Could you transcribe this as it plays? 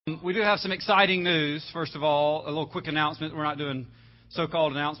We do have some exciting news. First of all, a little quick announcement. We're not doing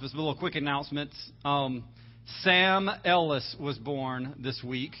so-called announcements, but a little quick announcements. Sam Ellis was born this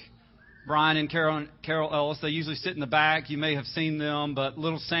week. Brian and Carol Ellis, they usually sit in the back. You may have seen them, but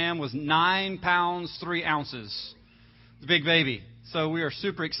little Sam was 9 pounds, 3 ounces. The big baby. So we are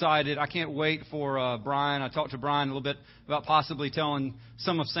super excited. I can't wait for Brian. I talked to Brian a little bit about possibly telling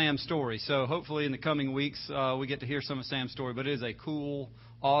some of Sam's story. So hopefully in the coming weeks, we get to hear some of Sam's story. But it is a cool,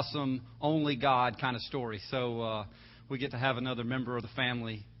 awesome, only God kind of story. So we get to have another member of the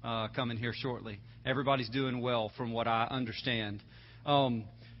family come in here shortly. Everybody's doing well from what I understand.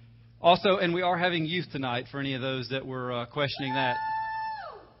 Also, and we are having youth tonight for any of those that were questioning that.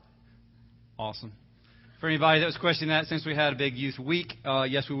 Awesome. For anybody that was questioning that, since we had a big youth week,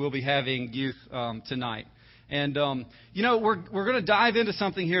 yes, we will be having youth tonight. And, we're going to dive into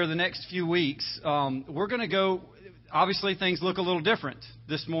something here the next few weeks. We're going to go, obviously things look a little different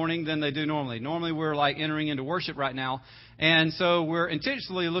this morning than they do normally. Normally we're like entering into worship right now. And so we're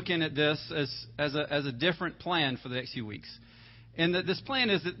intentionally looking at this as a different plan for the next few weeks. And this plan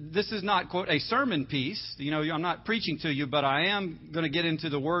is that this is not, quote, a sermon piece. I'm not preaching to you, but I am going to get into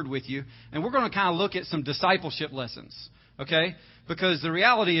the Word with you. And we're going to kind of look at some discipleship lessons, okay? Because the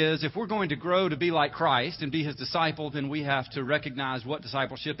reality is, if we're going to grow to be like Christ and be His disciple, then we have to recognize what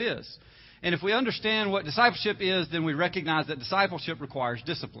discipleship is. And if we understand what discipleship is, then we recognize that discipleship requires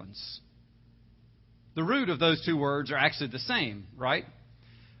disciplines. The root of those two words are actually the same, right?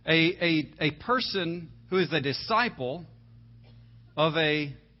 A person who is a disciple of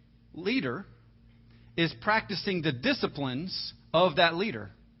a leader is practicing the disciplines of that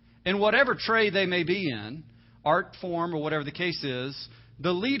leader. In whatever trade they may be in, art form or whatever the case is,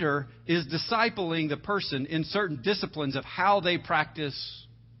 the leader is discipling the person in certain disciplines of how they practice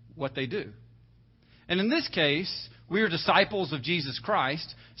what they do. And in this case, we are disciples of Jesus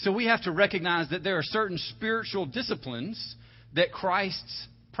Christ, so we have to recognize that there are certain spiritual disciplines that Christ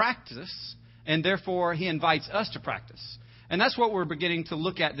practiced, and therefore He invites us to practice. And that's what we're beginning to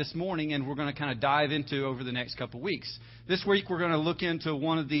look at this morning, and we're going to kind of dive into over the next couple of weeks. This week, we're going to look into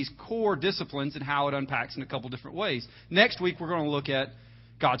one of these core disciplines and how it unpacks in a couple different ways. Next week, we're going to look at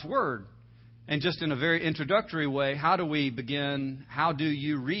God's Word. And just in a very introductory way, how do we begin? How do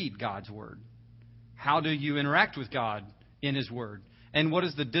you read God's Word? How do you interact with God in His Word? And what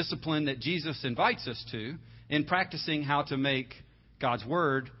is the discipline that Jesus invites us to in practicing how to make God's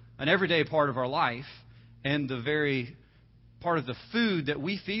Word an everyday part of our life and the very part of the food that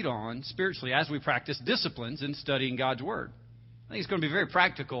we feed on spiritually as we practice disciplines in studying God's Word? I think it's going to be very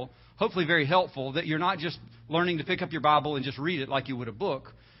practical, hopefully very helpful, that you're not just learning to pick up your Bible and just read it like you would a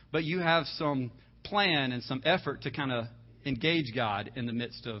book, but you have some plan and some effort to kind of engage God in the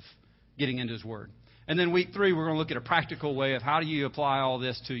midst of getting into His Word. And then week 3, we're going to look at a practical way of how do you apply all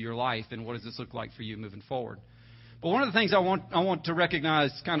this to your life and what does this look like for you moving forward. But one of the things I want to recognize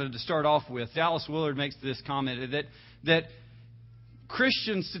kind of to start off with, Dallas Willard makes this comment that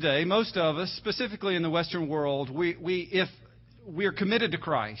Christians today, most of us, specifically in the Western world, if we are committed to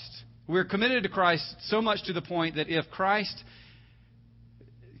Christ, we're committed to Christ so much to the point that if Christ,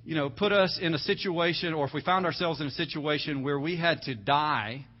 put us in a situation, or if we found ourselves in a situation where we had to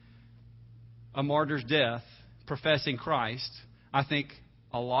die a martyr's death professing Christ, I think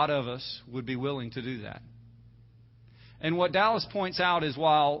a lot of us would be willing to do that. And what Dallas points out is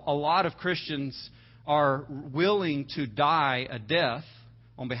while a lot of Christians are willing to die a death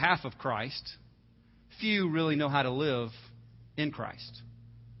on behalf of Christ, few really know how to live in Christ.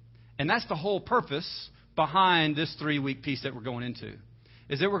 And that's the whole purpose behind this 3-week piece that we're going into,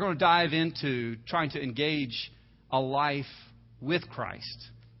 is that we're going to dive into trying to engage a life with Christ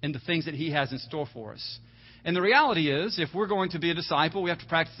and the things that He has in store for us. And the reality is, if we're going to be a disciple, we have to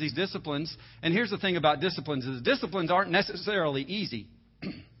practice these disciplines. And here's the thing about disciplines, is disciplines aren't necessarily easy.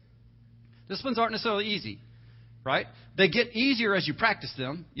 Disciplines aren't necessarily easy, right? They get easier as you practice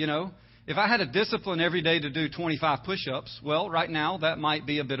them, If I had a discipline every day to do 25 push-ups, well, right now that might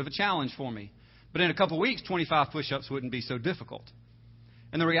be a bit of a challenge for me. But in a couple of weeks, 25 push-ups wouldn't be so difficult.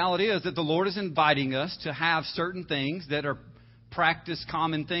 And the reality is that the Lord is inviting us to have certain things that are practiced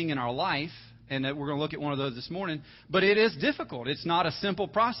common thing in our life, and that we're going to look at one of those this morning. But it is difficult. It's not a simple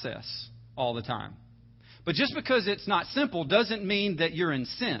process all the time. But just because it's not simple doesn't mean that you're in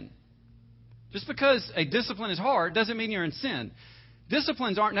sin. Just because a discipline is hard doesn't mean you're in sin.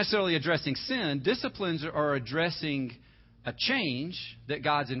 Disciplines aren't necessarily addressing sin. Disciplines are addressing a change that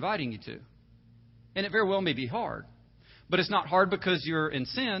God's inviting you to. And it very well may be hard. But it's not hard because you're in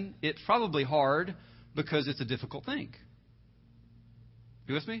sin. It's probably hard because it's a difficult thing.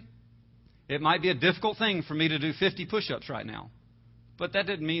 You with me? It might be a difficult thing for me to do 50 push-ups right now. But that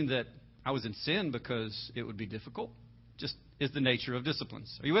didn't mean that I was in sin because it would be difficult. Just is the nature of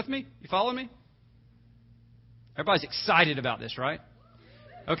disciplines. Are you with me? You follow me? Everybody's excited about this, right?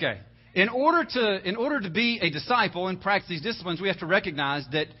 Okay. In order to be a disciple and practice these disciplines, we have to recognize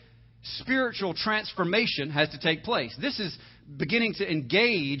that spiritual transformation has to take place. This is beginning to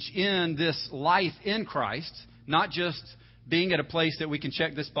engage in this life in Christ, not just being at a place that we can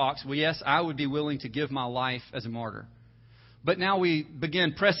check this box. Well, yes, I would be willing to give my life as a martyr. But now we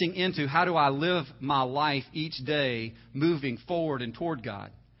begin pressing into how do I live my life each day moving forward and toward God,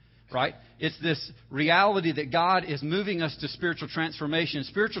 right? It's this reality that God is moving us to spiritual transformation.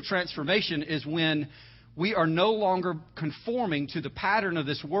 Spiritual transformation is when we are no longer conforming to the pattern of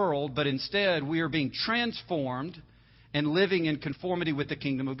this world, but instead we are being transformed and living in conformity with the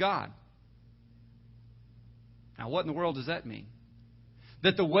kingdom of God. Now, what in the world does that mean?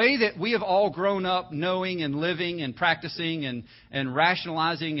 That the way that we have all grown up knowing and living and practicing and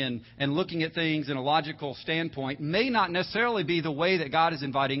rationalizing and looking at things in a logical standpoint may not necessarily be the way that God is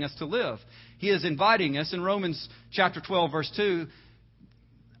inviting us to live. He is inviting us in Romans chapter 12, verse 2,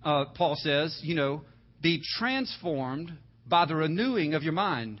 Paul says, be transformed by the renewing of your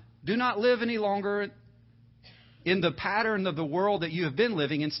mind. Do not live any longer in the pattern of the world that you have been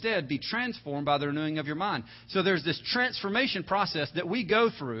living. Instead, be transformed by the renewing of your mind. So there's this transformation process that we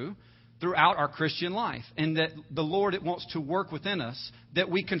go throughout our Christian life, and that the Lord wants to work within us, that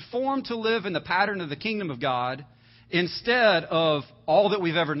we conform to live in the pattern of the kingdom of God instead of all that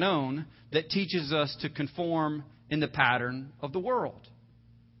we've ever known that teaches us to conform in the pattern of the world.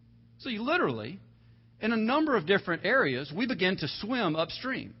 So you literally, in a number of different areas, we begin to swim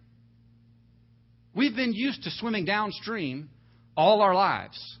upstream. We've been used to swimming downstream all our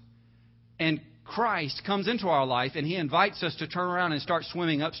lives. And Christ comes into our life and He invites us to turn around and start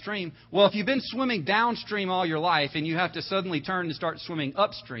swimming upstream. Well, if you've been swimming downstream all your life and you have to suddenly turn and start swimming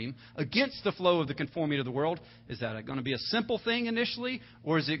upstream against the flow of the conformity of the world, is that going to be a simple thing initially,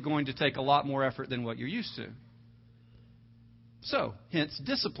 or is it going to take a lot more effort than what you're used to? So, hence,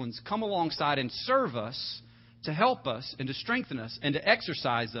 disciplines come alongside and serve us to help us and to strengthen us and to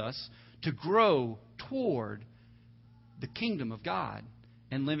exercise us to grow toward the kingdom of God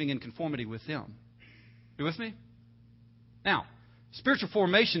and living in conformity with Him. You with me? Now, spiritual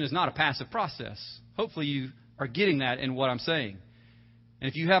formation is not a passive process. Hopefully you are getting that in what I'm saying. And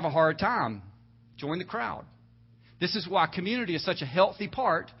if you have a hard time, join the crowd. This is why community is such a healthy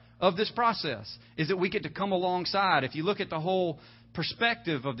part of this process, is that we get to come alongside. If you look at the whole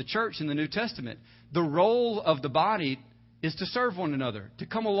perspective of the church in the New Testament, the role of the body is to serve one another, to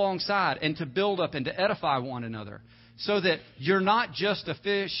come alongside and to build up and to edify one another, so that you're not just a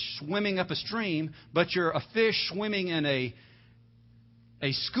fish swimming up a stream, but you're a fish swimming in a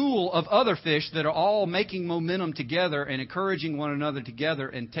school of other fish that are all making momentum together and encouraging one another together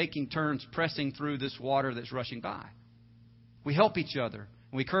and taking turns pressing through this water that's rushing by. We help each other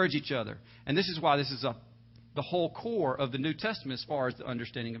and we encourage each other. And this is why this is the whole core of the New Testament as far as the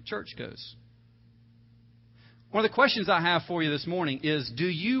understanding of church goes. One of the questions I have for you this morning is, do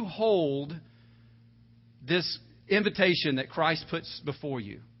you hold this invitation that Christ puts before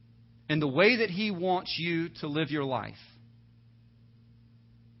you and the way that He wants you to live your life?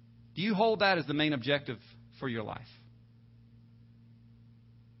 Do you hold that as the main objective for your life?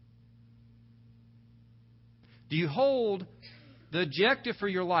 Do you hold the objective for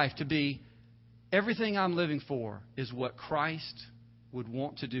your life to be everything I'm living for is what Christ would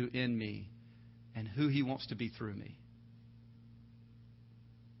want to do in me and who He wants to be through me?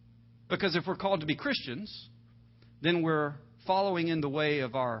 Because if we're called to be Christians, then we're following in the way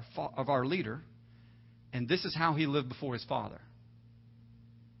of our leader, and this is how He lived before His Father.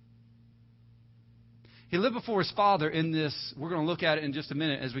 He lived before His Father in this, we're going to look at it in just a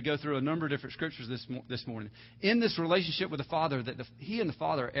minute as we go through a number of different scriptures this morning. In this relationship with the Father, that He and the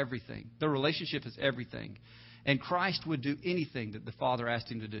Father are everything. Their relationship is everything. And Christ would do anything that the Father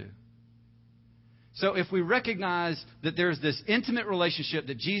asked Him to do. So if we recognize that there's this intimate relationship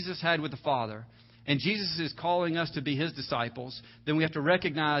that Jesus had with the Father, and Jesus is calling us to be His disciples, then we have to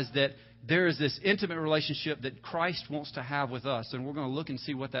recognize that there is this intimate relationship that Christ wants to have with us. And we're going to look and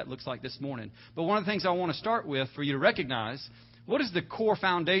see what that looks like this morning. But one of the things I want to start with for you to recognize, what is the core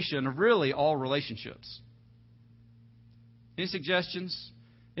foundation of really all relationships? Any suggestions?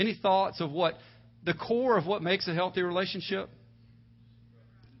 Any thoughts of what the core of what makes a healthy relationship?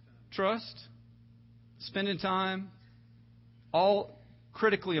 Trust. Spending time. All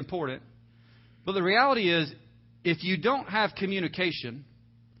critically important. But the reality is, if you don't have communication,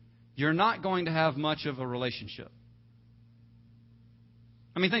 you're not going to have much of a relationship.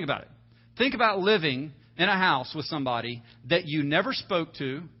 I mean, think about it. Think about living in a house with somebody that you never spoke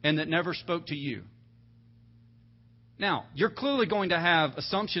to and that never spoke to you? Now, you're clearly going to have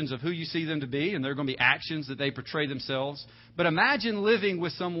assumptions of who you see them to be, and there are going to be actions that they portray themselves. But imagine living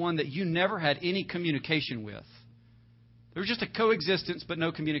with someone that you never had any communication with. There was just a coexistence, but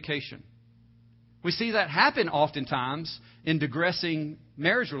no communication. We see that happen oftentimes in digressing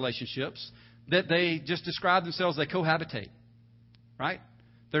marriage relationships, that they just describe themselves, they cohabitate, right?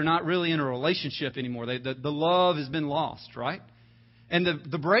 They're not really in a relationship anymore. The love has been lost, right? And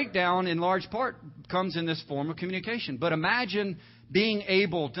the breakdown, in large part, comes in this form of communication. But imagine being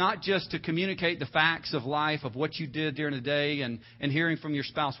able not just to communicate the facts of life, of what you did during the day, and hearing from your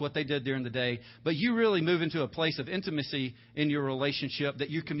spouse what they did during the day, but you really move into a place of intimacy in your relationship that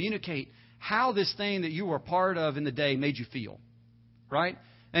you communicate how this thing that you were part of in the day made you feel, right?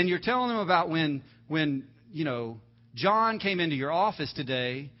 And you're telling them about when John came into your office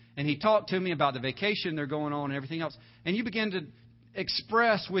today, and he talked to me about the vacation they're going on and everything else, and you begin to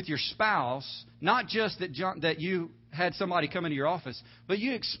express with your spouse, not just that you had somebody come into your office, but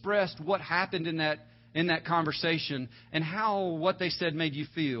you expressed what happened in that conversation and how what they said made you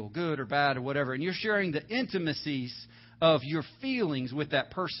feel, good or bad or whatever. And you're sharing the intimacies of your feelings with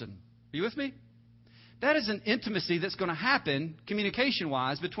that person. Are you with me? That is an intimacy that's going to happen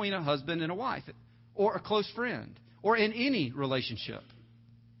communication-wise between a husband and a wife, or a close friend, or in any relationship.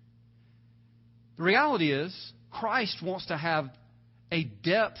 The reality is, Christ wants to have a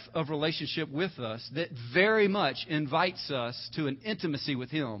depth of relationship with us that very much invites us to an intimacy with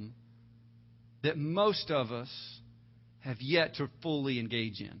Him that most of us have yet to fully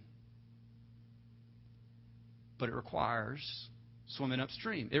engage in. But it requires swimming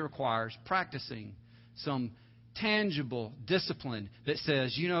upstream. It requires practicing some tangible discipline that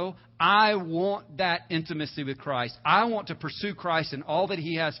says, I want that intimacy with Christ. I want to pursue Christ and all that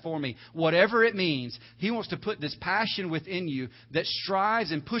He has for me. Whatever it means, He wants to put this passion within you that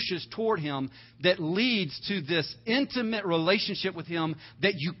strives and pushes toward Him, that leads to this intimate relationship with Him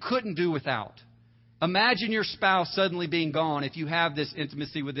that you couldn't do without. Imagine your spouse suddenly being gone if you have this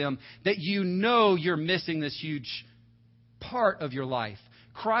intimacy with them, that you're missing this huge part of your life.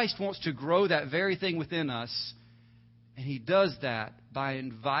 Christ wants to grow that very thing within us. And He does that by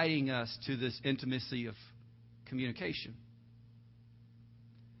inviting us to this intimacy of communication.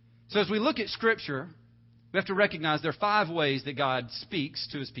 So as we look at Scripture, we have to recognize there are 5 ways that God speaks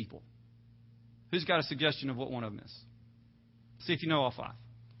to His people. Who's got a suggestion of what one of them is? See if you know all 5.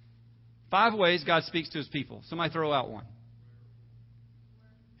 5 ways God speaks to His people. Somebody throw out one.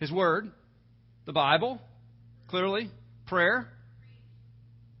 His Word, the Bible, clearly, prayer,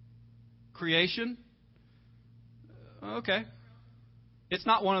 creation. Okay. It's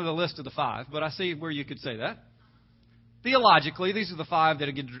not one of the list of the 5, but I see where you could say that. Theologically, these are the 5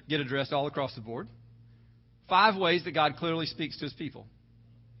 that get addressed all across the board. 5 ways that God clearly speaks to His people.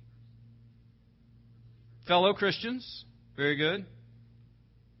 Fellow Christians. Very good.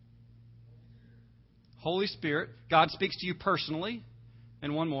 Holy Spirit. God speaks to you personally.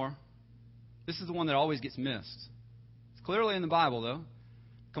 And one more. This is the one that always gets missed. It's clearly in the Bible, though.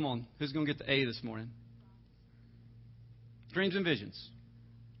 Come on. Who's going to get the A this morning? Dreams and visions.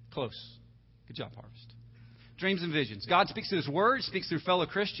 Close. Good job, Harvest. Dreams and visions. God speaks through His Word, speaks through fellow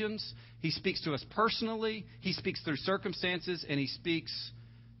Christians. He speaks to us personally. He speaks through circumstances, and He speaks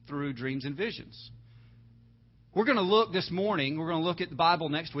through dreams and visions. We're going to look this morning, we're going to look at the Bible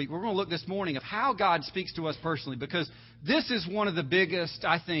next week. We're going to look this morning of how God speaks to us personally, because this is one of the biggest,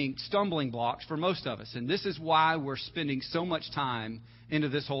 I think, stumbling blocks for most of us. And this is why we're spending so much time into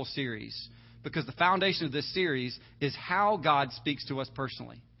this whole series. Because the foundation of this series is how God speaks to us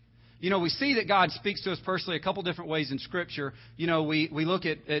personally. We see that God speaks to us personally a couple different ways in Scripture. We look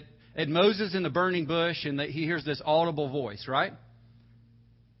at Moses in the burning bush, and he hears this audible voice, right?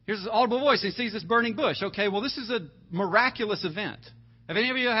 Here's this audible voice, and he sees this burning bush. Okay, well, this is a miraculous event. Have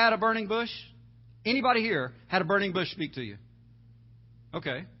any of you had a burning bush? Anybody here had a burning bush speak to you?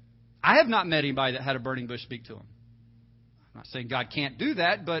 Okay. I have not met anybody that had a burning bush speak to them. I'm not saying God can't do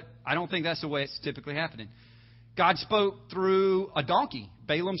that, but I don't think that's the way it's typically happening. God spoke through a donkey,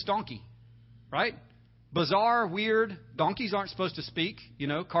 Balaam's donkey, right? Bizarre, weird. Donkeys aren't supposed to speak.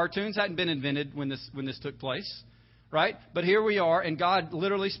 Cartoons hadn't been invented when this took place, right? But here we are, and God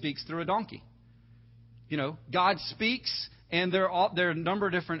literally speaks through a donkey. God speaks, and there are a number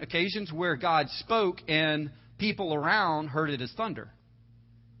of different occasions where God spoke, and people around heard it as thunder.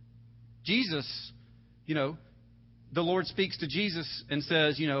 Jesus, the Lord speaks to Jesus and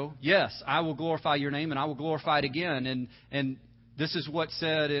says, yes, I will glorify your name and I will glorify it again. And this is what's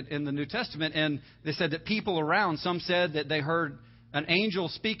said in the New Testament. And they said that people around, some said that they heard an angel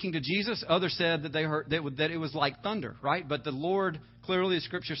speaking to Jesus. Others said that they heard that it was like thunder, right? But the Lord, clearly the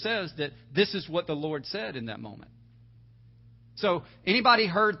Scripture says that this is what the Lord said in that moment. So anybody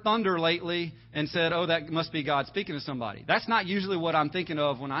heard thunder lately and said, oh, that must be God speaking to somebody? That's not usually what I'm thinking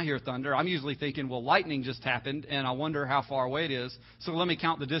of when I hear thunder. I'm usually thinking, well, lightning just happened, and I wonder how far away it is. So let me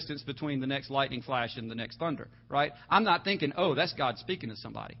count the distance between the next lightning flash and the next thunder, right? I'm not thinking, oh, that's God speaking to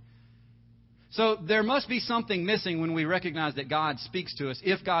somebody. So there must be something missing when we recognize that God speaks to us,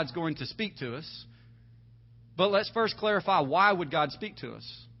 if God's going to speak to us. But let's first clarify, why would God speak to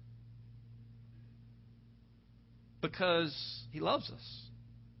us? Because He loves us.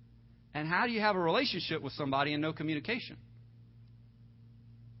 And how do you have a relationship with somebody and no communication?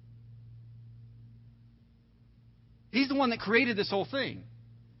 He's the one that created this whole thing.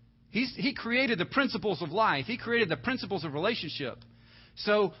 He created the principles of life. He created the principles of relationship.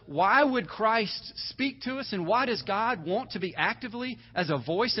 So why would Christ speak to us, and why does God want to be actively as a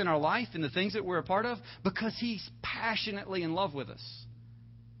voice in our life and the things that we're a part of? Because He's passionately in love with us.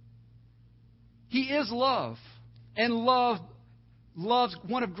 He is love. And love's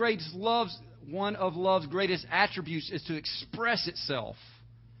one of love's greatest attributes is to express itself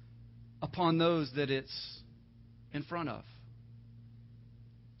upon those that it's in front of.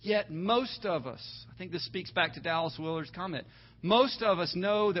 Yet most of us, I think this speaks back to Dallas Willard's comment, most of us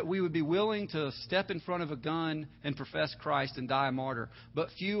know that we would be willing to step in front of a gun and profess Christ and die a martyr. But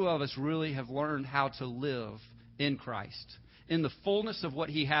few of us really have learned how to live in Christ, in the fullness of what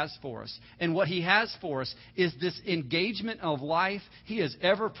He has for us. And what He has for us is this engagement of life. He is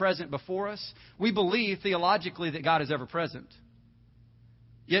ever present before us. We believe theologically that God is ever present.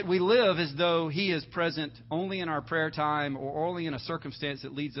 Yet we live as though He is present only in our prayer time, or only in a circumstance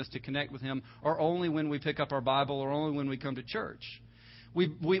that leads us to connect with Him, or only when we pick up our Bible, or only when we come to church. We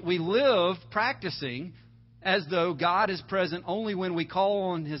live practicing as though God is present only when we call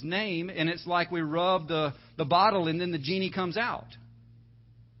on His name, and it's like we rub the bottle and then the genie comes out.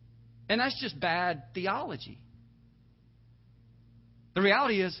 And that's just bad theology. The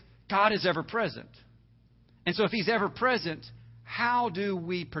reality is, God is ever present. And so if He's ever present, how do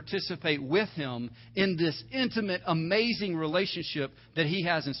we participate with Him in this intimate, amazing relationship that He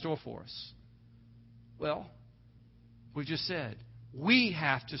has in store for us? Well, we just said, we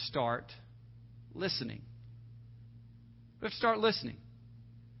have to start listening. We have to start listening.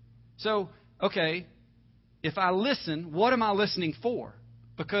 So, okay, if I listen, what am I listening for?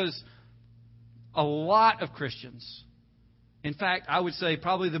 Because a lot of Christians, in fact, I would say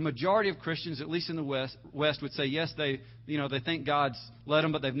probably the majority of Christians, at least in the West, would say yes, they think God's led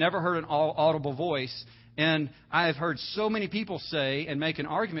them, but they've never heard an audible voice. And I have heard so many people say and make an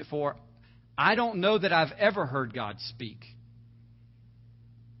argument for, I don't know that I've ever heard God speak.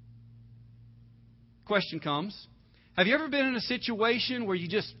 Question comes, have you ever been in a situation where you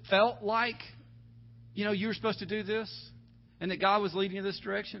just felt like, you were supposed to do this, and that God was leading you this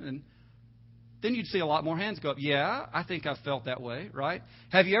direction? And then you'd see a lot more hands go up. Yeah, I think I've felt that way, right?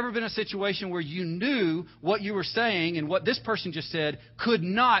 Have you ever been in a situation where you knew what you were saying and what this person just said could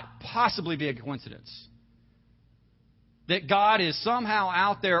not possibly be a coincidence? That God is somehow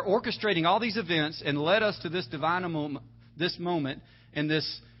out there orchestrating all these events and led us to this moment and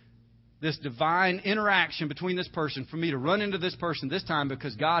this divine interaction between this person for me to run into this person this time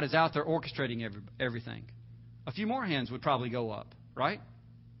because God is out there orchestrating everything. A few more hands would probably go up, right?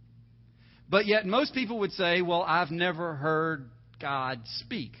 But yet most people would say, well, I've never heard God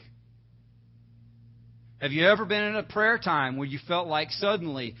speak. Have you ever been in a prayer time where you felt like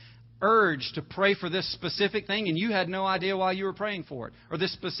suddenly urged to pray for this specific thing and you had no idea why you were praying for it? Or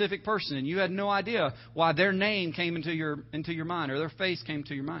this specific person and you had no idea why their name came into your mind or their face came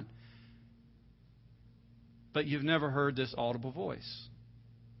to your mind? But you've never heard this audible voice.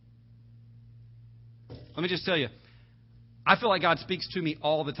 Let me just tell you, I feel like God speaks to me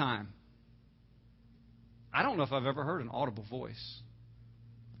all the time. I don't know if I've ever heard an audible voice.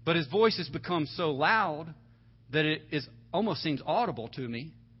 But His voice has become so loud that it almost seems audible to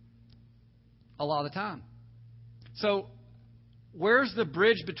me a lot of the time. So where's the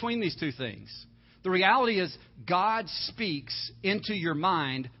bridge between these two things? The reality is God speaks into your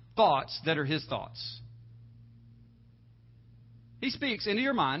mind thoughts that are His thoughts. He speaks into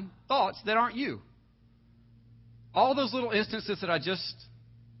your mind thoughts that aren't you. All those little instances that I just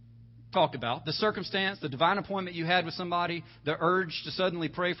talked about, the circumstance, the divine appointment you had with somebody, the urge to suddenly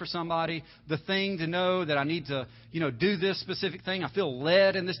pray for somebody, the thing to know that I need to, do this specific thing, I feel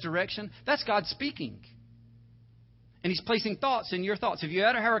led in this direction, that's God speaking. And He's placing thoughts in your thoughts. Have you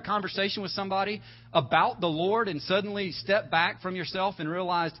ever had a conversation with somebody about the Lord and suddenly stepped back from yourself and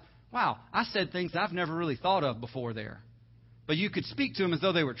realized, wow, I said things that I've never really thought of before there. but you could speak to them as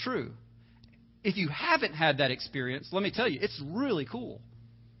though they were true. If you haven't had that experience, let me tell you, it's really cool.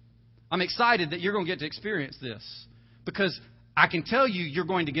 I'm excited that you're going to get to experience this, because I can tell you you're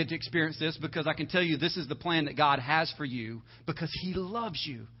going to get to experience this, because I can tell you this is the plan that God has for you, because He loves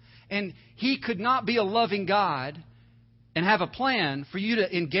you. And He could not be a loving God and have a plan for you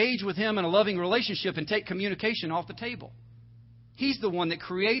to engage with Him in a loving relationship and take communication off the table. He's the one that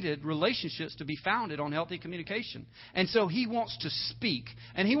created relationships to be founded on healthy communication. And so He wants to speak.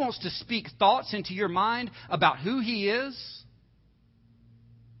 And He wants to speak thoughts into your mind about who He is.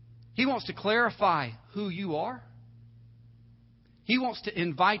 He wants to clarify who you are. He wants to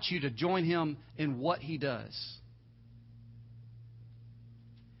invite you to join Him in what He does.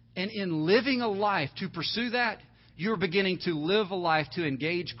 And in living a life to pursue that, you're beginning to live a life to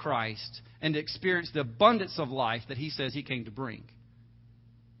engage Christ and to experience the abundance of life that He says He came to bring.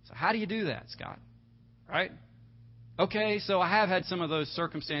 So how do you do that, Scott? Right? Okay, so I have had some of those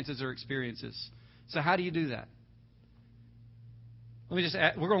circumstances or experiences. So how do you do that? Let me just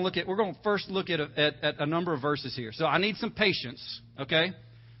add, we're going to first look at a number of verses here. So I need some patience, okay?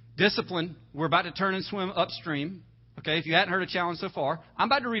 Discipline. We're about to turn and swim upstream. Okay, if you hadn't heard a challenge so far, I'm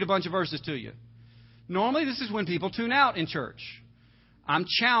about to read a bunch of verses to you. Normally, this is when people tune out in church. I'm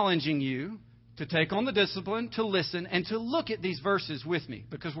challenging you to take on the discipline, to listen, and to look at these verses with me,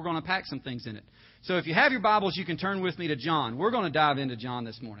 because we're going to pack some things in it. So if you have your Bibles, you can turn with me to John. We're going to dive into John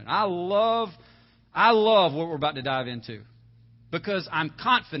this morning. I love what we're about to dive into, because I'm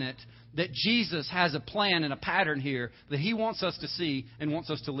confident that Jesus has a plan and a pattern here that He wants us to see and wants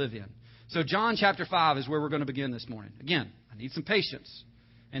us to live in. So John chapter 5 is where we're going to begin this morning. Again, I need some patience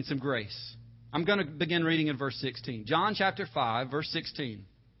and some grace. I'm going to begin reading in verse 16. John chapter 5, verse 16.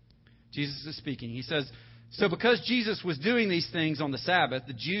 Jesus is speaking. He says, "So because Jesus was doing these things on the Sabbath,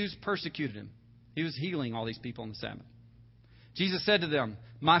 the Jews persecuted Him." He was healing all these people on the Sabbath. Jesus said to them,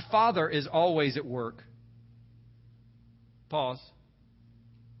 "My Father is always at work." Pause.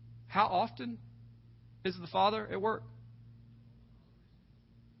 How often is the Father at work?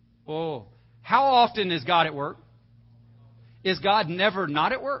 Oh, how often is God at work? Is God never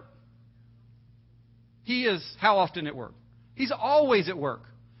not at work? He is how often at work? He's always at work.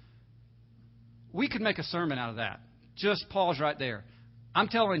 We could make a sermon out of that. Just pause right there. I'm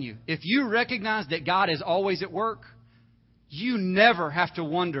telling you, if you recognize that God is always at work, you never have to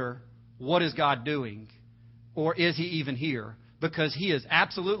wonder, what is God doing? Or is He even here? Because He is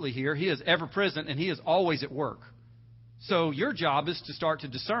absolutely here. He is ever present, and He is always at work. So your job is to start to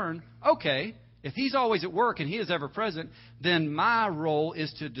discern, okay, if He's always at work and He is ever present, then my role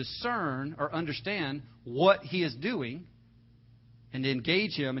is to discern or understand what He is doing and to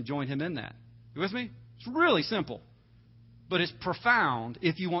engage Him and join Him in that. You with me? It's really simple, but it's profound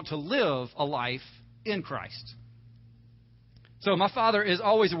if you want to live a life in Christ. So my Father is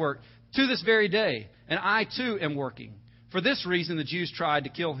always at work to this very day, and I too am working. For this reason, the Jews tried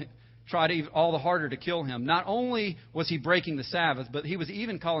even all the harder to kill Him. Not only was He breaking the Sabbath, but He was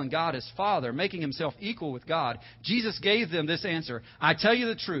even calling God His Father, making Himself equal with God. Jesus gave them this answer: "I tell you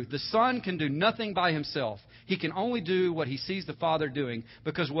the truth, the Son can do nothing by Himself. He can only do what He sees the Father doing,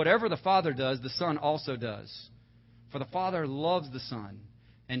 because whatever the Father does, the Son also does. For the Father loves the Son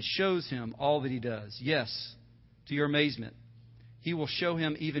and shows Him all that He does. Yes, to your amazement, He will show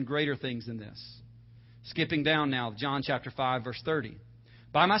Him even greater things than this." Skipping down now, John chapter 5, verse 30.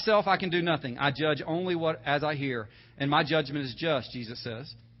 "By myself I can do nothing. I judge only as I hear, and my judgment is just," Jesus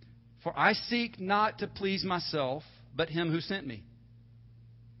says. "For I seek not to please myself, but Him who sent me."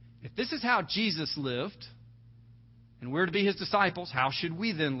 If this is how Jesus lived, and we're to be His disciples, how should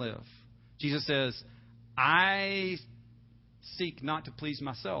we then live? Jesus says, "I seek not to please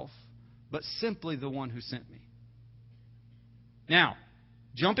myself, but simply the one who sent me." Now,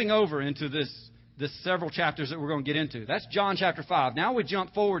 jumping over into this several chapters that we're going to get into. That's John chapter 5. Now we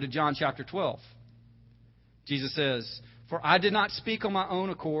jump forward to John chapter 12. Jesus says, "For I did not speak on my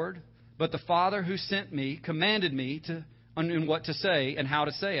own accord, but the Father who sent me commanded me in what to say and how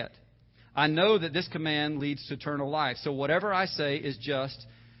to say it. I know that this command leads to eternal life. So whatever I say is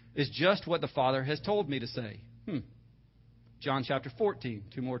just what the Father has told me to say." John chapter 14,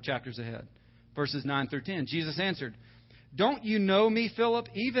 2 more chapters ahead. Verses 9 through 10. Jesus answered, "Don't you know me, Philip,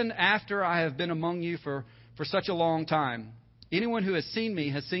 even after I have been among you for such a long time? Anyone who has seen me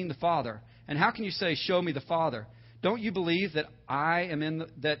has seen the Father. And how can you say, 'Show me the Father'? Don't you believe that I am in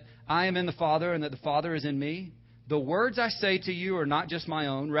the Father and that the Father is in me? The words I say to you are not just my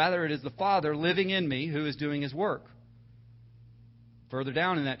own. Rather, it is the Father living in me who is doing His work." Further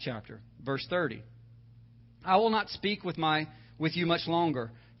down in that chapter, verse 30. "I will not speak with you much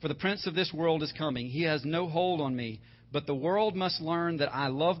longer, for the prince of this world is coming. He has no hold on me, But the world must learn that I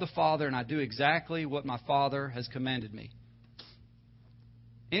love the Father and I do exactly what my Father has commanded me.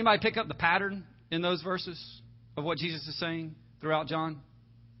 Anybody pick up the pattern in those verses of what Jesus is saying throughout John?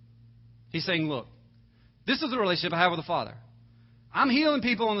 He's saying, look, this is the relationship I have with the Father. I'm healing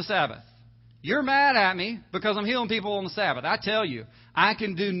people on the Sabbath. You're mad at me because I'm healing people on the Sabbath. I tell you, I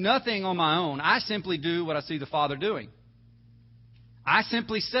can do nothing on my own. I simply do what I see the Father doing. I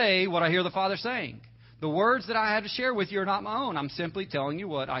simply say what I hear the Father saying. The words that I have to share with you are not my own. I'm simply telling you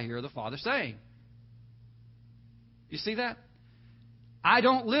what I hear the Father saying. You see that? I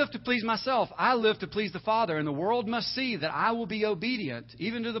don't live to please myself. I live to please the Father. And the world must see that I will be obedient,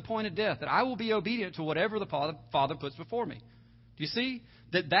 even to the point of death, that I will be obedient to whatever the Father puts before me. Do you see?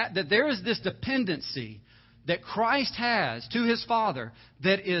 That there is this dependency that Christ has to His Father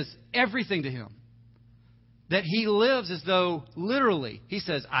that is everything to Him. That He lives as though, literally, He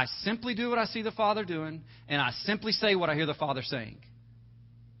says, I simply do what I see the Father doing, and I simply say what I hear the Father saying.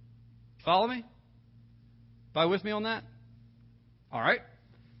 Follow me? Everybody with me on that? All right.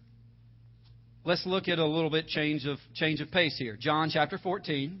 Let's look at a little bit change of pace here. John chapter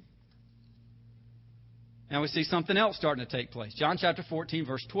 14. Now we see something else starting to take place. John chapter 14,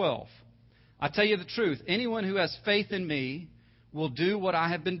 verse 12. I tell you the truth. Anyone who has faith in me will do what I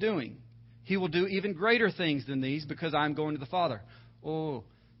have been doing. He will do even greater things than these because I'm going to the Father. Oh.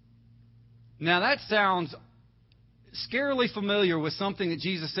 Now that sounds scarily familiar with something that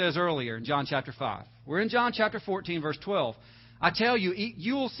Jesus says earlier in John chapter 5. We're in John chapter 14, verse 12. I tell you,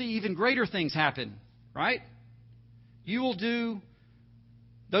 you will see even greater things happen, right? You will do,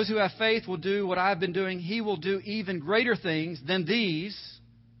 those who have faith will do what I've been doing. He will do even greater things than these.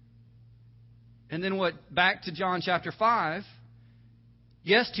 And then back to John chapter 5.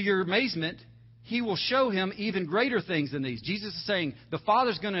 Yes, to your amazement, He will show him even greater things than these. Jesus is saying, the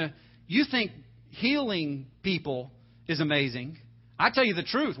Father's going to, you think healing people is amazing. I tell you the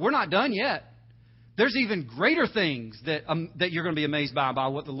truth, we're not done yet. There's even greater things that you're going to be amazed by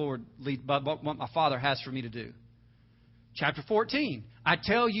what the Lord leads, by what my Father has for me to do. Chapter 14. I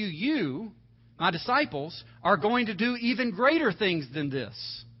tell you, my disciples, are going to do even greater things than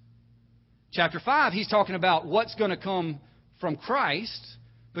this. Chapter 5, He's talking about what's going to come from Christ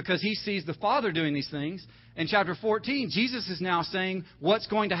because He sees the Father doing these things. In chapter 14, Jesus is now saying what's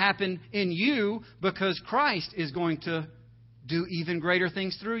going to happen in you because Christ is going to do even greater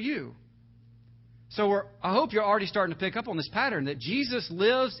things through you. So I hope you're already starting to pick up on this pattern that Jesus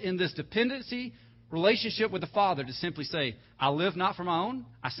lives in this dependency relationship with the Father to simply say, I live not for my own.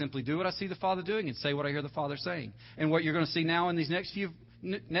 I simply do what I see the Father doing and say what I hear the Father saying. And what you're going to see now in these next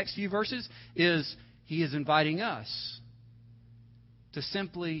few verses is He is inviting us to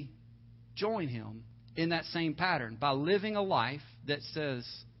simply join Him in that same pattern by living a life that says,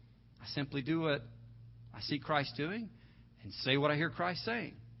 I simply do what I see Christ doing and say what I hear Christ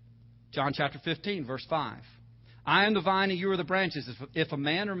saying. John chapter 15, verse 5. I am the vine and you are the branches. If a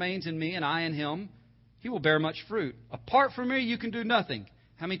man remains in me and I in him, he will bear much fruit. Apart from me, you can do nothing.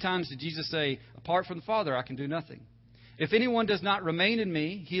 How many times did Jesus say, apart from the Father, I can do nothing? If anyone does not remain in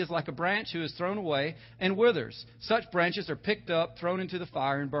me, he is like a branch who is thrown away and withers. Such branches are picked up, thrown into the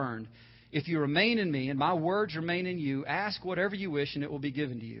fire, and burned. If you remain in me and my words remain in you, ask whatever you wish and it will be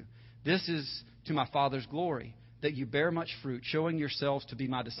given to you. This is to my Father's glory, that you bear much fruit, showing yourselves to be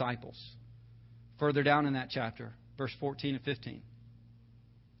my disciples. Further down in that chapter, verse 14 and 15.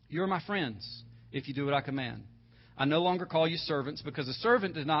 You are my friends if you do what I command. I no longer call you servants because a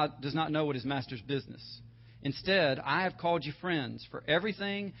servant does not know what his master's business. Instead, I have called you friends, for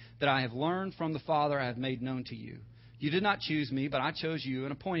everything that I have learned from the Father I have made known to you. You did not choose me, but I chose you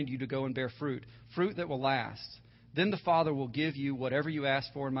and appointed you to go and bear fruit, fruit that will last. Then the Father will give you whatever you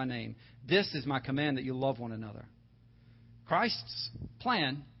ask for in my name. This is my command, that you love one another. Christ's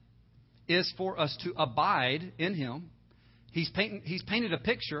plan is for us to abide in Him. He's painted a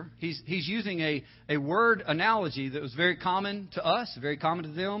picture. He's using a word analogy that was very common to us, very common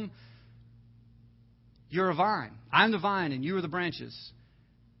to them. You're a vine. I'm the vine and you are the branches.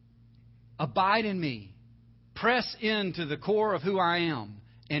 Abide in me. Press into the core of who I am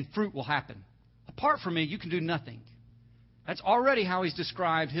and fruit will happen. Apart from me, you can do nothing. That's already how He's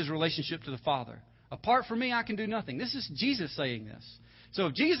described His relationship to the Father. Apart from me, I can do nothing. This is Jesus saying this. So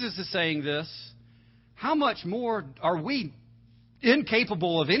if Jesus is saying this, how much more are we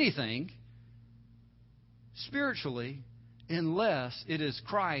incapable of anything spiritually unless it is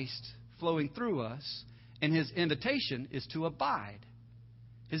Christ flowing through us, and His invitation is to abide.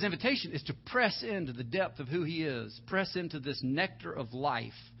 His invitation is to press into the depth of who He is, press into this nectar of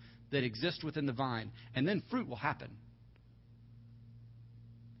life that exists within the vine, and then fruit will happen.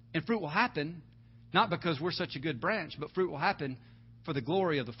 And fruit will happen Not because we're such a good branch, but fruit will happen for the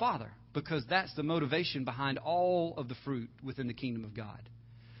glory of the Father, because that's the motivation behind all of the fruit within the kingdom of God.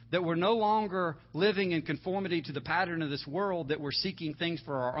 That we're no longer living in conformity to the pattern of this world, that we're seeking things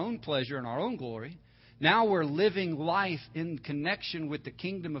for our own pleasure and our own glory. Now we're living life in connection with the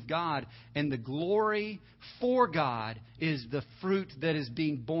kingdom of God, and the glory for God is the fruit that is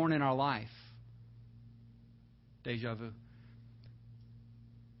being born in our life. Deja vu.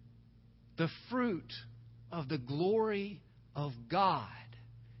 The fruit of the glory of God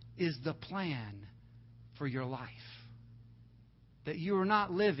is the plan for your life. That you are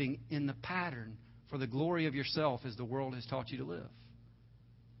not living in the pattern for the glory of yourself as the world has taught you to live.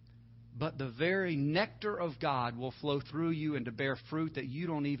 But the very nectar of God will flow through you and to bear fruit that you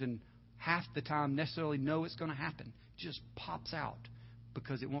don't even half the time necessarily know it's going to happen. It just pops out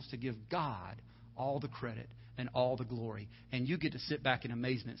because it wants to give God all the credit and all the glory. And you get to sit back in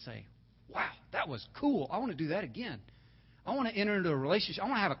amazement and say, wow, that was cool. I want to do that again. I want to enter into a relationship. I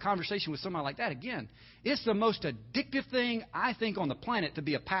want to have a conversation with somebody like that again. It's the most addictive thing, I think, on the planet to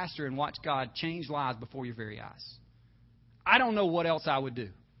be a pastor and watch God change lives before your very eyes. I don't know what else I would do.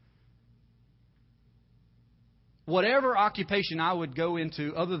 Whatever occupation I would go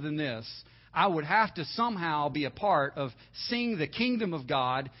into other than this, I would have to somehow be a part of seeing the kingdom of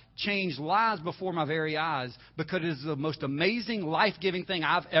God change lives before my very eyes, because it is the most amazing, life-giving thing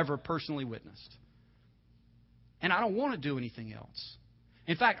I've ever personally witnessed. And I don't want to do anything else.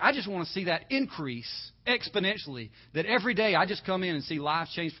 In fact, I just want to see that increase exponentially, that every day I just come in and see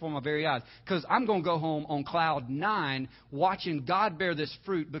lives change before my very eyes, because I'm going to go home on cloud 9 watching God bear this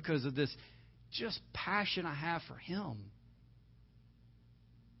fruit because of this just passion I have for Him.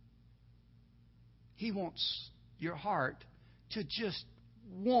 He wants your heart to just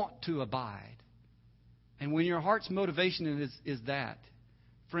want to abide. And when your heart's motivation is that,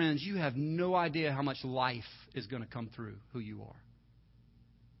 friends, you have no idea how much life is going to come through who you are.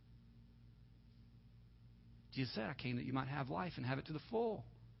 Jesus said, I came that you might have life and have it to the full.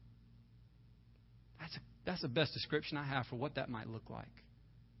 That's the best description I have for what that might look like.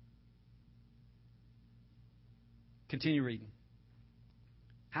 Continue reading.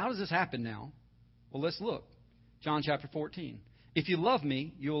 How does this happen now? Well, let's look. John chapter 14. If you love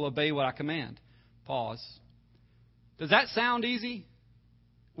me, you will obey what I command. Pause. Does that sound easy?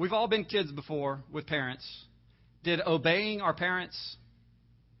 We've all been kids before with parents. Did obeying our parents,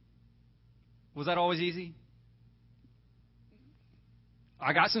 was that always easy?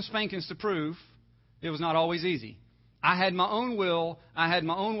 I got some spankings to prove it was not always easy. I had my own will. I had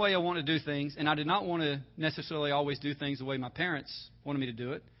my own way I wanted to do things, and I did not want to necessarily always do things the way my parents wanted me to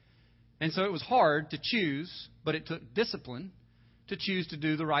do it. And so it was hard to choose, but it took discipline to choose to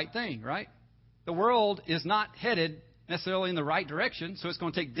do the right thing, right? The world is not headed necessarily in the right direction, so it's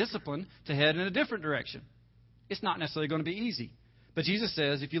going to take discipline to head in a different direction. It's not necessarily going to be easy. But Jesus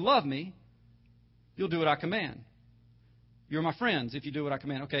says, if you love me, you'll do what I command. You're my friends if you do what I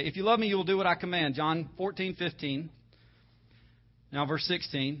command. Okay, if you love me, you'll do what I command. John 14:15. Now verse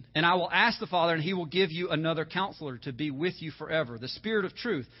 16. And I will ask the Father, and He will give you another counselor to be with you forever, the Spirit of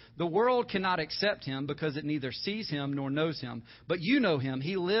truth. The world cannot accept Him because it neither sees Him nor knows Him. But you know Him.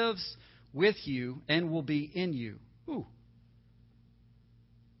 He lives with you and will be in you. Ooh.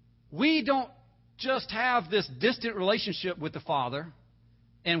 We don't just have this distant relationship with the Father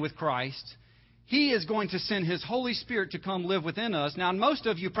and with Christ. He is going to send His Holy Spirit to come live within us. Now, most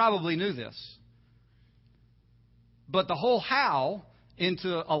of you probably knew this. But the whole how, and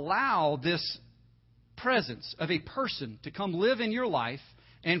to allow this presence of a person to come live in your life,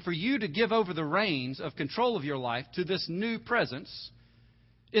 and for you to give over the reins of control of your life to this new presence,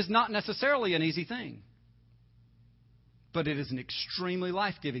 is not necessarily an easy thing. But it is an extremely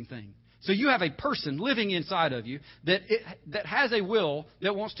life-giving thing. So you have a person living inside of you that has a will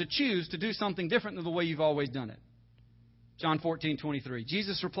that wants to choose to do something different than the way you've always done it. John 14:23.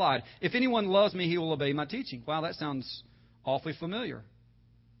 Jesus replied, if anyone loves me, he will obey my teaching. Wow, that sounds awfully familiar.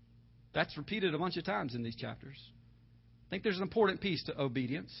 That's repeated a bunch of times in these chapters. I think there's an important piece to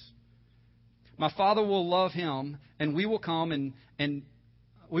obedience. My Father will love him, and we will come and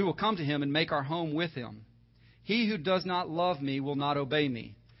we will come to him and make our home with him. He who does not love me will not obey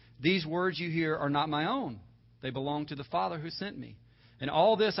me. These words you hear are not my own. They belong to the Father who sent me. And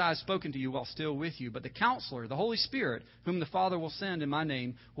all this I have spoken to you while still with you. But the Counselor, the Holy Spirit, whom the Father will send in my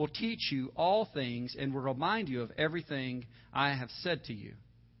name, will teach you all things and will remind you of everything I have said to you.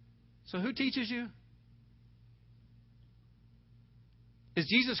 So who teaches you? Is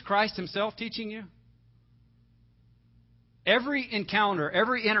Jesus Christ Himself teaching you? Every encounter,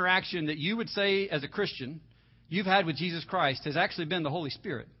 every interaction that you would say as a Christian you've had with Jesus Christ has actually been the Holy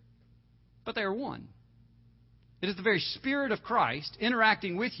Spirit. but they are one. It is the very Spirit of Christ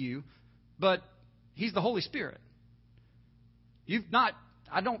interacting with you, but He's the Holy Spirit.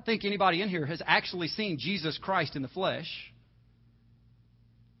 I don't think anybody in here has actually seen Jesus Christ in the flesh.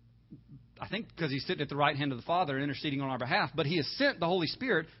 I think because He's sitting at the right hand of the Father interceding on our behalf. But He has sent the Holy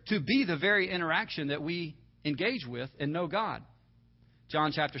Spirit to be the very interaction that we engage with and know God.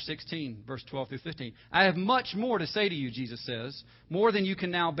 John chapter 16, verse 12 through 15. I have much more to say to you, Jesus says, more than you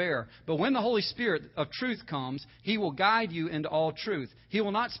can now bear. But when the Holy Spirit of truth comes, He will guide you into all truth. He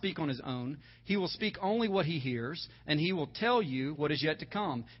will not speak on His own. He will speak only what He hears, and He will tell you what is yet to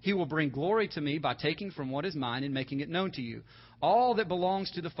come. He will bring glory to Me by taking from what is mine and making it known to you. All that belongs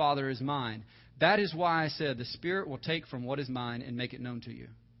to the Father is mine. That is why I said the Spirit will take from what is mine and make it known to you.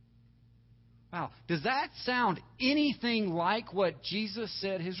 Wow. Does that sound anything like what Jesus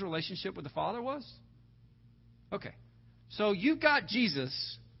said His relationship with the Father was? Okay. So you've got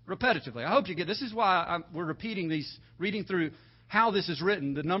Jesus repetitively. I hope you get this. Is why we're repeating these, reading through how this is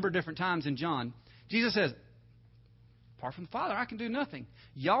written, the number of different times in John. Jesus says, apart from the Father, I can do nothing.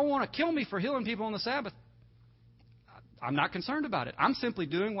 Y'all want to kill me for healing people on the Sabbath? I'm not concerned about it. I'm simply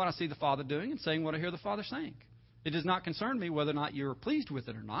doing what I see the Father doing and saying what I hear the Father saying. It does not concern me whether or not you're pleased with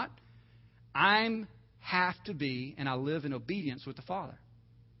it or not. I have to be, and I live in obedience with the Father.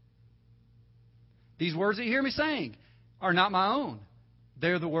 These words that you hear me saying are not my own.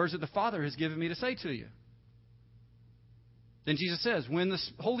 They're the words that the Father has given me to say to you. Then Jesus says, when the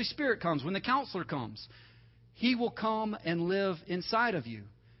Holy Spirit comes, when the Counselor comes, He will come and live inside of you.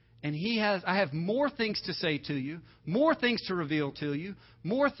 And I have more things to say to you, more things to reveal to you,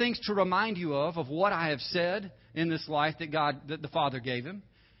 more things to remind you of what I have said in this life that the Father gave Him.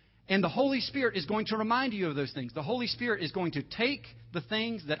 And the Holy Spirit is going to remind you of those things. The Holy Spirit is going to take the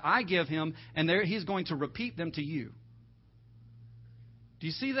things that I give Him, and He's going to repeat them to you. Do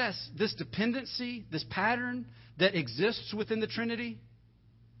you see this dependency, this pattern that exists within the Trinity?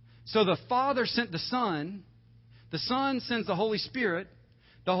 So the Father sent the Son sends the Holy Spirit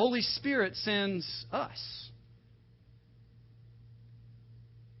sends us.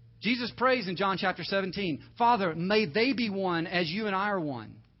 Jesus prays in John chapter 17, Father, may they be one as you and I are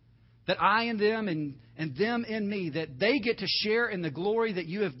one. That I in them and them in me, that they get to share in the glory that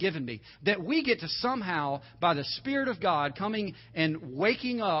you have given me. That we get to somehow, by the Spirit of God coming and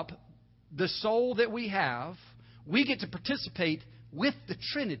waking up the soul that we have, we get to participate with the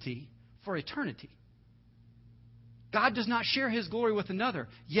Trinity for eternity. God does not share His glory with another,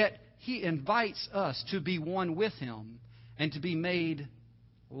 yet He invites us to be one with Him and to be made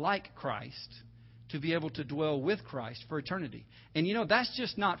like Christ, to be able to dwell with Christ for eternity. And that's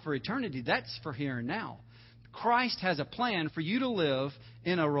just not for eternity. That's for here and now. Christ has a plan for you to live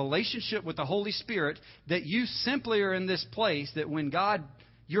in a relationship with the Holy Spirit, that you simply are in this place that when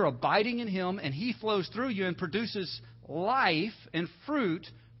you're abiding in Him and He flows through you and produces life and fruit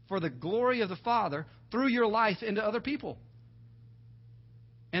for the glory of the Father through your life into other people.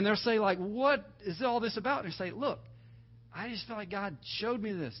 And they'll say, what is all this about? And they say, look, I just feel like God showed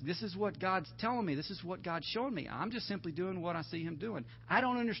me this. This is what God's telling me. This is what God's showing me. I'm just simply doing what I see Him doing. I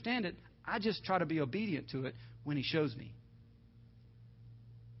don't understand it. I just try to be obedient to it when He shows me.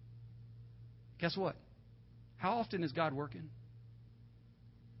 Guess what? How often is God working?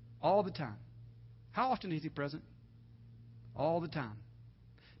 All the time. How often is He present? All the time.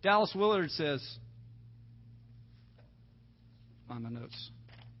 Dallas Willard says, find my notes.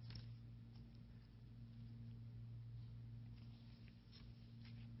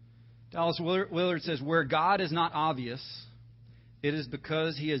 Dallas Willard says, where God is not obvious, it is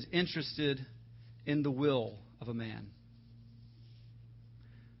because He is interested in the will of a man.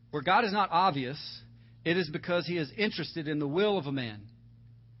 Where God is not obvious, it is because He is interested in the will of a man.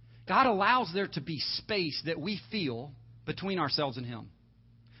 God allows there to be space that we feel between ourselves and Him,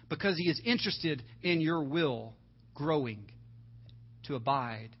 because He is interested in your will growing to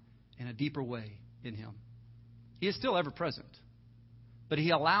abide in a deeper way in Him. He is still ever present. But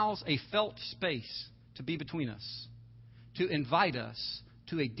He allows a felt space to be between us, to invite us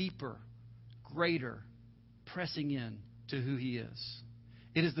to a deeper, greater pressing in to who He is.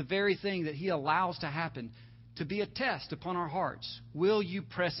 It is the very thing that He allows to happen to be a test upon our hearts. Will you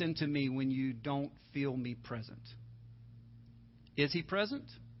press into me when you don't feel me present? Is He present?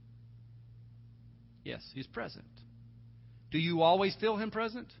 Yes, He's present. Do you always feel Him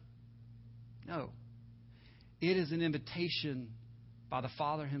present? No. It is an invitation by the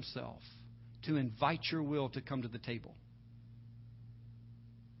Father Himself to invite your will to come to the table.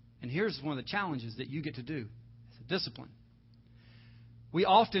 And here's one of the challenges that you get to do. It's a discipline. We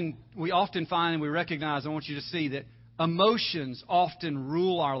often find and we recognize, I want you to see, that emotions often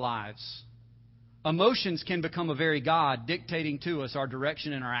rule our lives Emotions can become a very God dictating to us our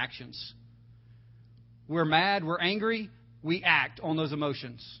direction and our actions. We're mad, we're angry, we act on those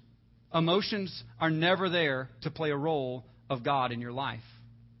emotions. Emotions are never there to play a role of God in your life.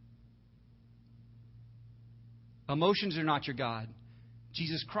 Emotions are not your God.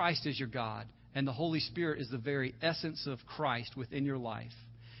 Jesus Christ is your God, and the Holy Spirit is the very essence of Christ within your life.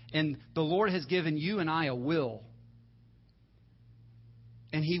 And the Lord has given you and I a will.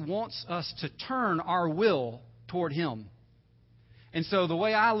 And He wants us to turn our will toward Him. And so the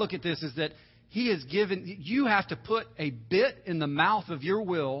way I look at this is that He has given, you have to put a bit in the mouth of your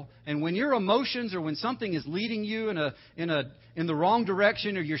will. And when your emotions or when something is leading you in the wrong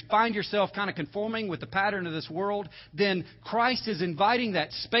direction, or you find yourself kind of conforming with the pattern of this world, then Christ is inviting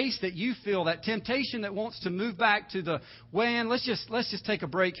that space that you feel, that temptation that wants to move back to the, let's just take a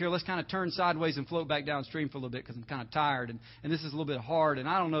break here. Let's kind of turn sideways and float back downstream for a little bit because I'm kind of tired. And this is a little bit hard. And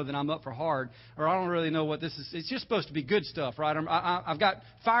I don't know that I'm up for hard, or I don't really know what this is. It's just supposed to be good stuff, right? I've got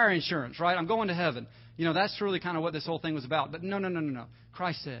fire insurance, right? I'm going to heaven. That's really kind of what this whole thing was about. But no.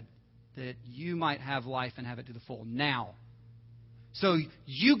 Christ said that you might have life and have it to the full now. So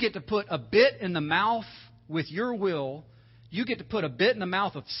you get to put a bit in the mouth with your will. You get to put a bit in the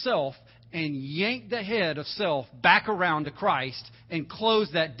mouth of self and yank the head of self back around to Christ and close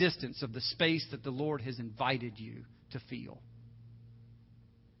that distance of the space that the Lord has invited you to feel.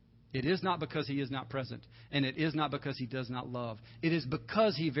 It is not because He is not present, and it is not because He does not love. It is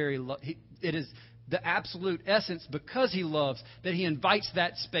because it is the absolute essence, because He loves, that He invites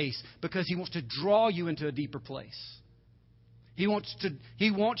that space, because He wants to draw you into a deeper place. He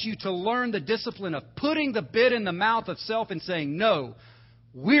wants you to learn the discipline of putting the bit in the mouth of self and saying, no,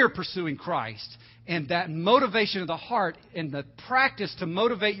 we're pursuing Christ. And that motivation of the heart and the practice to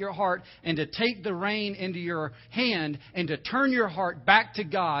motivate your heart and to take the rein into your hand and to turn your heart back to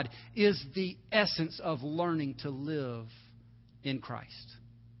God is the essence of learning to live in Christ.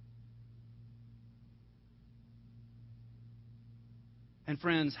 And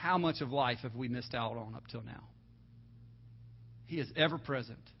friends, how much of life have we missed out on up till now? He is ever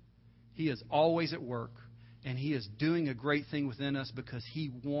present. He is always at work. And He is doing a great thing within us because He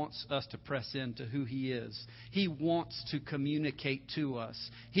wants us to press into who He is. He wants to communicate to us.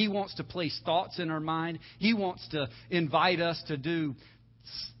 He wants to place thoughts in our mind. He wants to invite us to do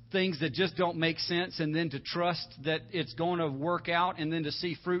things that just don't make sense, and then to trust that it's going to work out, and then to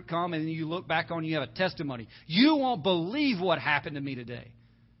see fruit come, and then you look back on, you have a testimony. You won't believe what happened to me today.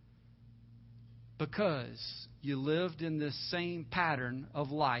 Because you lived in this same pattern of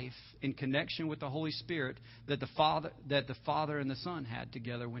life in connection with the Holy Spirit that the Father and the Son had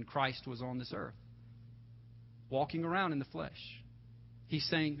together when Christ was on this earth, walking around in the flesh. He's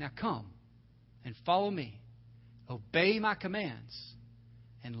saying, now come and follow me, obey my commands,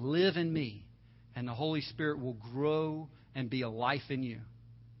 and live in me, and the Holy Spirit will grow and be a life in you.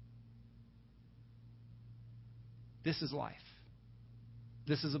 This is life.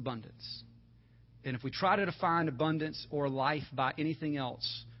 This is abundance. And if we try to define abundance or life by anything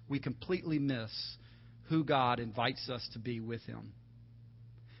else, we completely miss who God invites us to be with Him.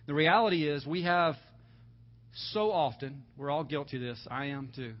 The reality is we have so often, we're all guilty of this, I am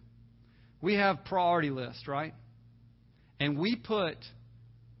too. We have priority lists, right? And we put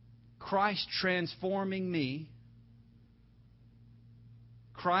Christ transforming me,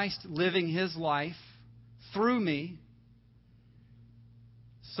 Christ living His life through me,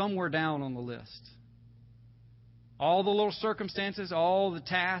 somewhere down on the list. All the little circumstances, all the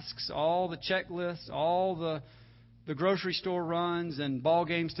tasks, all the checklists, all the grocery store runs and ball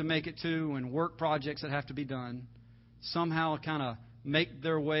games to make it to, and work projects that have to be done, somehow kind of make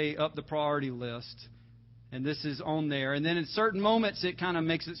their way up the priority list. And this is on there. And then in certain moments, it kind of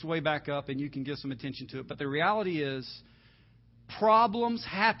makes its way back up and you can give some attention to it. But the reality is, problems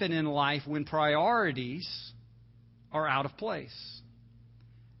happen in life when priorities are out of place.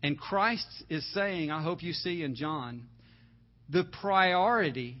 And Christ is saying, I hope you see in John, the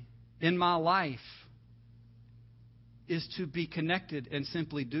priority in my life is to be connected and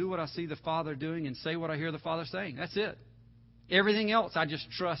simply do what I see the Father doing and say what I hear the Father saying. That's it. Everything else I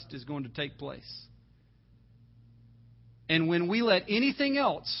just trust is going to take place. And when we let anything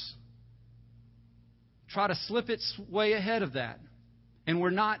else try to slip its way ahead of that, and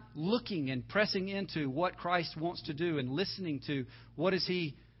we're not looking and pressing into what Christ wants to do and listening to what is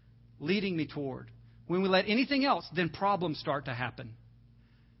He leading me toward, when we let anything else, then problems start to happen.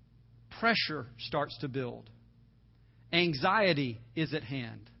 Pressure starts to build. Anxiety is at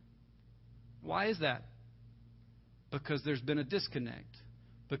hand. Why is that? Because there's been a disconnect.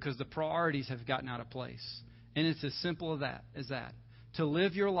 Because the priorities have gotten out of place. And it's as simple as that. to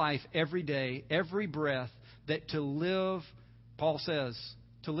live your life every day, every breath, that to live, Paul says,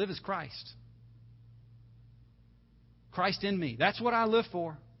 to live is Christ. Christ in me. That's what I live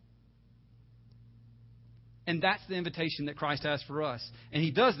for. And that's the invitation that Christ has for us. And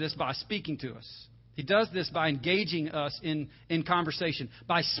He does this by speaking to us. He does this by engaging us in conversation,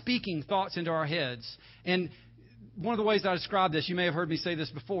 by speaking thoughts into our heads. And one of the ways I describe this, you may have heard me say this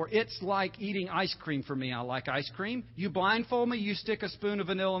before, it's like eating ice cream for me. I like ice cream. You blindfold me, you stick a spoon of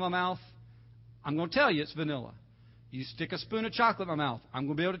vanilla in my mouth, I'm going to tell you it's vanilla. You stick a spoon of chocolate in my mouth, I'm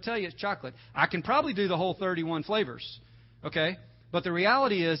going to be able to tell you it's chocolate. I can probably do the whole 31 flavors, okay? But the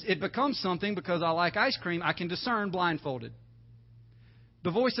reality is it becomes something because I like ice cream I can discern blindfolded.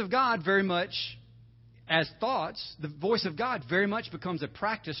 The voice of God very much, as thoughts, the voice of God very much becomes a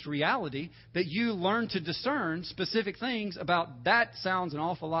practiced reality that you learn to discern specific things about. That sounds an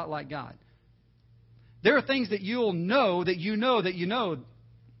awful lot like God. There are things that you'll know that you know that you know.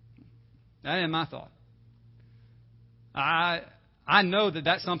 That ain't my thought. I know that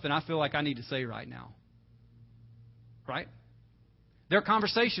that's something I feel like I need to say right now. Right? There are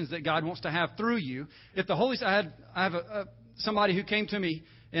conversations that God wants to have through you. If the Holy Spirit, I have somebody who came to me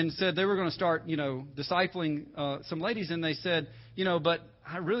and said they were going to start, discipling some ladies, and they said, but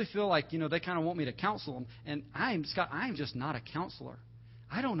I really feel like, they kind of want me to counsel them, and I am just not a counselor.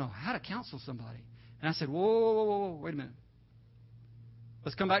 I don't know how to counsel somebody. And I said, whoa, wait a minute.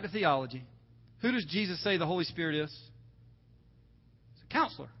 Let's come back to theology. Who does Jesus say the Holy Spirit is? He's a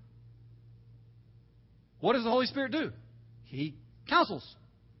counselor. What does the Holy Spirit do? He counsels.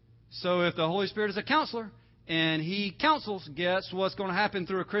 So if the Holy Spirit is a counselor and He counsels, guess what's going to happen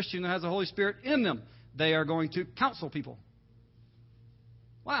through a Christian that has the Holy Spirit in them? They are going to counsel people.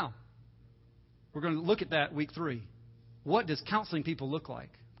 Wow. We're going to look at that week 3. What does counseling people look like?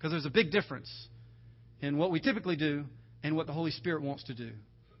 Because there's a big difference in what we typically do and what the Holy Spirit wants to do.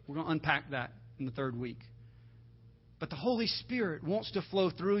 We're going to unpack that in the 3rd week. But the Holy Spirit wants to flow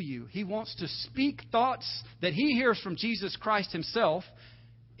through you. He wants to speak thoughts that He hears from Jesus Christ Himself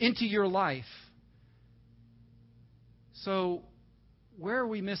into your life. So, where are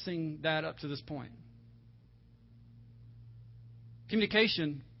we missing that up to this point?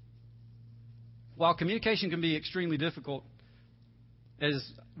 Communication. While communication can be extremely difficult, as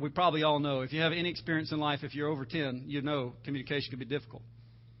we probably all know, if you have any experience in life, if you're over 10, you know communication can be difficult.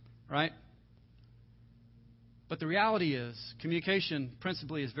 Right? But the reality is, communication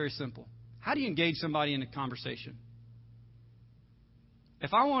principally is very simple. How do you engage somebody in a conversation?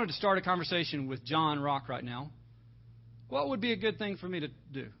 If I wanted to start a conversation with John Rock right now, what would be a good thing for me to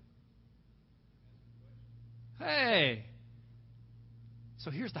do? Hey!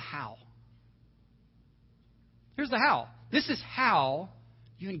 So here's the how. Here's the how. This is how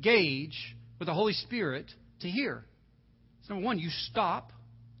you engage with the Holy Spirit to hear. So number 1, you stop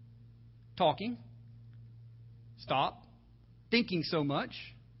talking. Stop thinking so much.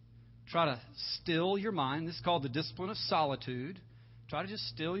 Try to still your mind. This is called the discipline of solitude. Try to just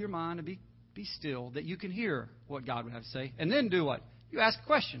still your mind and be still, that you can hear what God would have to say. And then do what? You ask a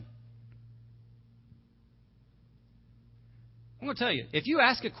question. I'm going to tell you, if you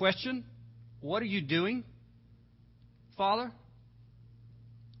ask a question, what are you doing, Father?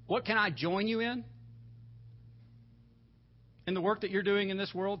 What can I join you in the work that you're doing in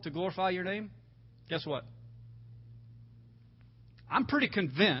this world to glorify your name? Guess what? I'm pretty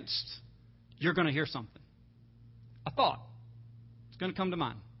convinced you're going to hear something. A thought. It's going to come to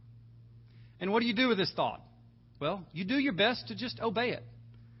mind. And what do you do with this thought? Well, you do your best to just obey it.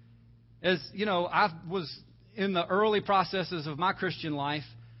 As you know, I was in the early processes of my Christian life,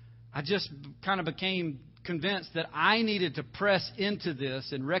 I just kind of became convinced that I needed to press into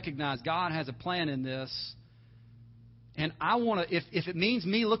this and recognize God has a plan in this. And I want to, if it means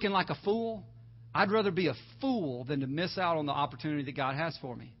me looking like a fool, I'd rather be a fool than to miss out on the opportunity that God has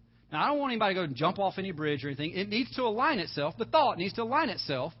for me. Now, I don't want anybody to go and jump off any bridge or anything. It needs to align itself. The thought needs to align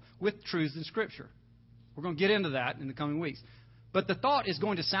itself with truths in Scripture. We're going to get into that in the coming weeks. But the thought is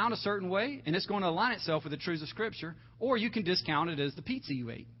going to sound a certain way, and it's going to align itself with the truths of Scripture, or you can discount it as the pizza you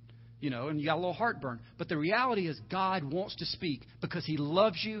ate, and you got a little heartburn. But the reality is God wants to speak because He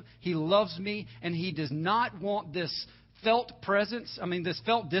loves you, He loves me, and He does not want this felt presence, this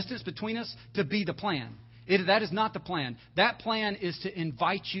felt distance between us to be the plan. That is not the plan. That plan is to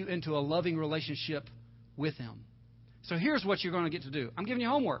invite you into a loving relationship with Him. So here's what you're going to get to do. I'm giving you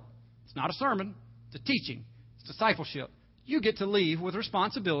homework. It's not a sermon. It's a teaching. It's discipleship. You get to leave with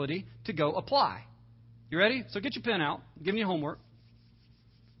responsibility to go apply. You ready? So get your pen out. I'm giving you homework.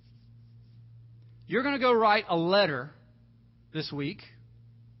 You're going to go write a letter this week.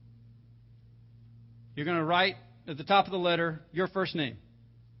 You're going to write at the top of the letter, your first name.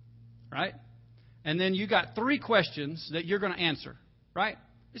 Right? And then you got 3 questions that you're going to answer. Right?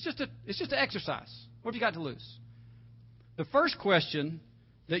 It's just an exercise. What have you got to lose? The first question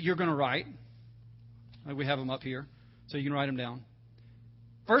that you're going to write, we have them up here, so you can write them down.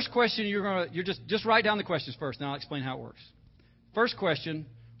 First question, you're just write down the questions first, and I'll explain how it works. First question,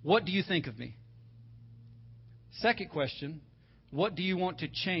 what do you think of me? Second question, what do you want to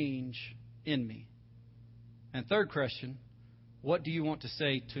change in me? And third question, what do you want to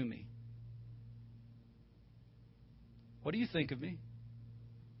say to me? What do you think of me?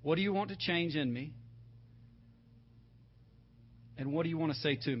 What do you want to change in me? And what do you want to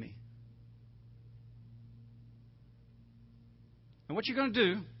say to me? And what you're going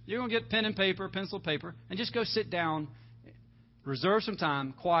to do, you're going to get pen and paper, pencil and paper, and just go sit down, reserve some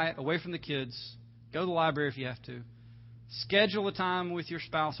time, quiet, away from the kids, go to the library if you have to, schedule a time with your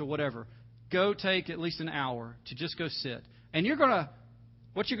spouse or whatever. Go take at least an hour to just go sit. And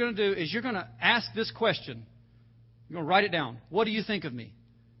what you're going to do is you're going to ask this question. You're going to write it down. What do you think of me?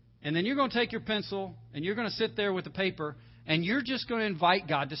 And then you're going to take your pencil and you're going to sit there with the paper and you're just going to invite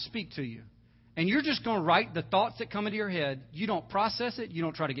God to speak to you. And you're just going to write the thoughts that come into your head. You don't process it. You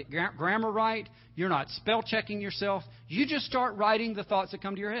don't try to get grammar right. You're not spell checking yourself. You just start writing the thoughts that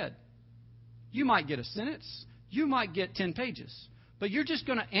come to your head. You might get a sentence. You might get 10 pages. But you're just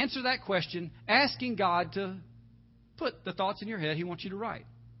going to answer that question, asking God to put the thoughts in your head He wants you to write.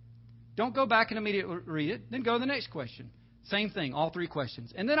 Don't go back and immediately read it. Then go to the next question. Same thing, all 3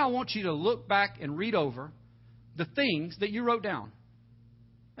 questions. And then I want you to look back and read over the things that you wrote down.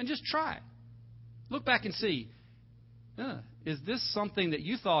 And just try it. Look back and see, is this something that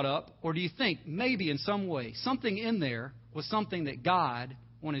you thought up, or do you think maybe in some way something in there was something that God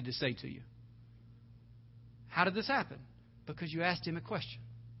wanted to say to you? How did this happen? Because you asked Him a question,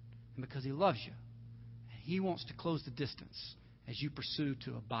 and because He loves you. And He wants to close the distance as you pursue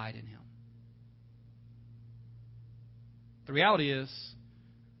to abide in Him. The reality is,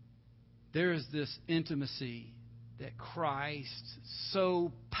 there is this intimacy that Christ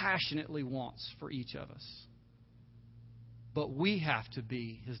so passionately wants for each of us. But we have to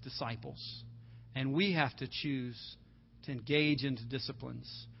be His disciples. And we have to choose to engage into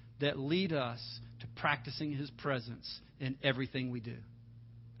disciplines that lead us to practicing His presence in everything we do.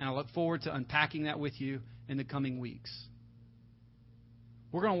 And I look forward to unpacking that with you in the coming weeks.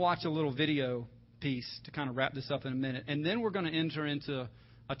 We're going to watch a little video piece to kind of wrap this up in a minute. And then we're going to enter into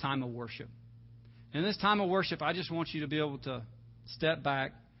a time of worship. In this time of worship, I just want you to be able to step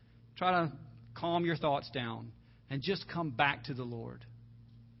back, try to calm your thoughts down, and just come back to the Lord.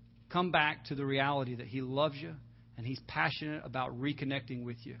 Come back to the reality that He loves you and He's passionate about reconnecting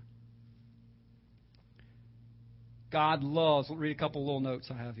with you. God loves, we'll read a couple little notes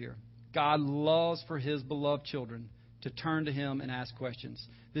I have here. God loves for His beloved children to turn to Him and ask questions.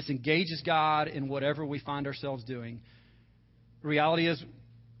 This engages God in whatever we find ourselves doing. The reality is,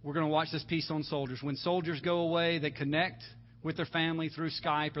 we're going to watch this piece on soldiers. When soldiers go away, they connect with their family through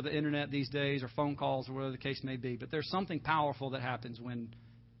Skype or the internet these days, or phone calls, or whatever the case may be. But there's something powerful that happens when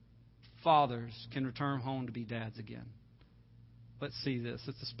fathers can return home to be dads again. Let's see this.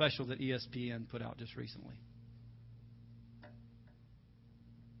 It's a special that ESPN put out just recently.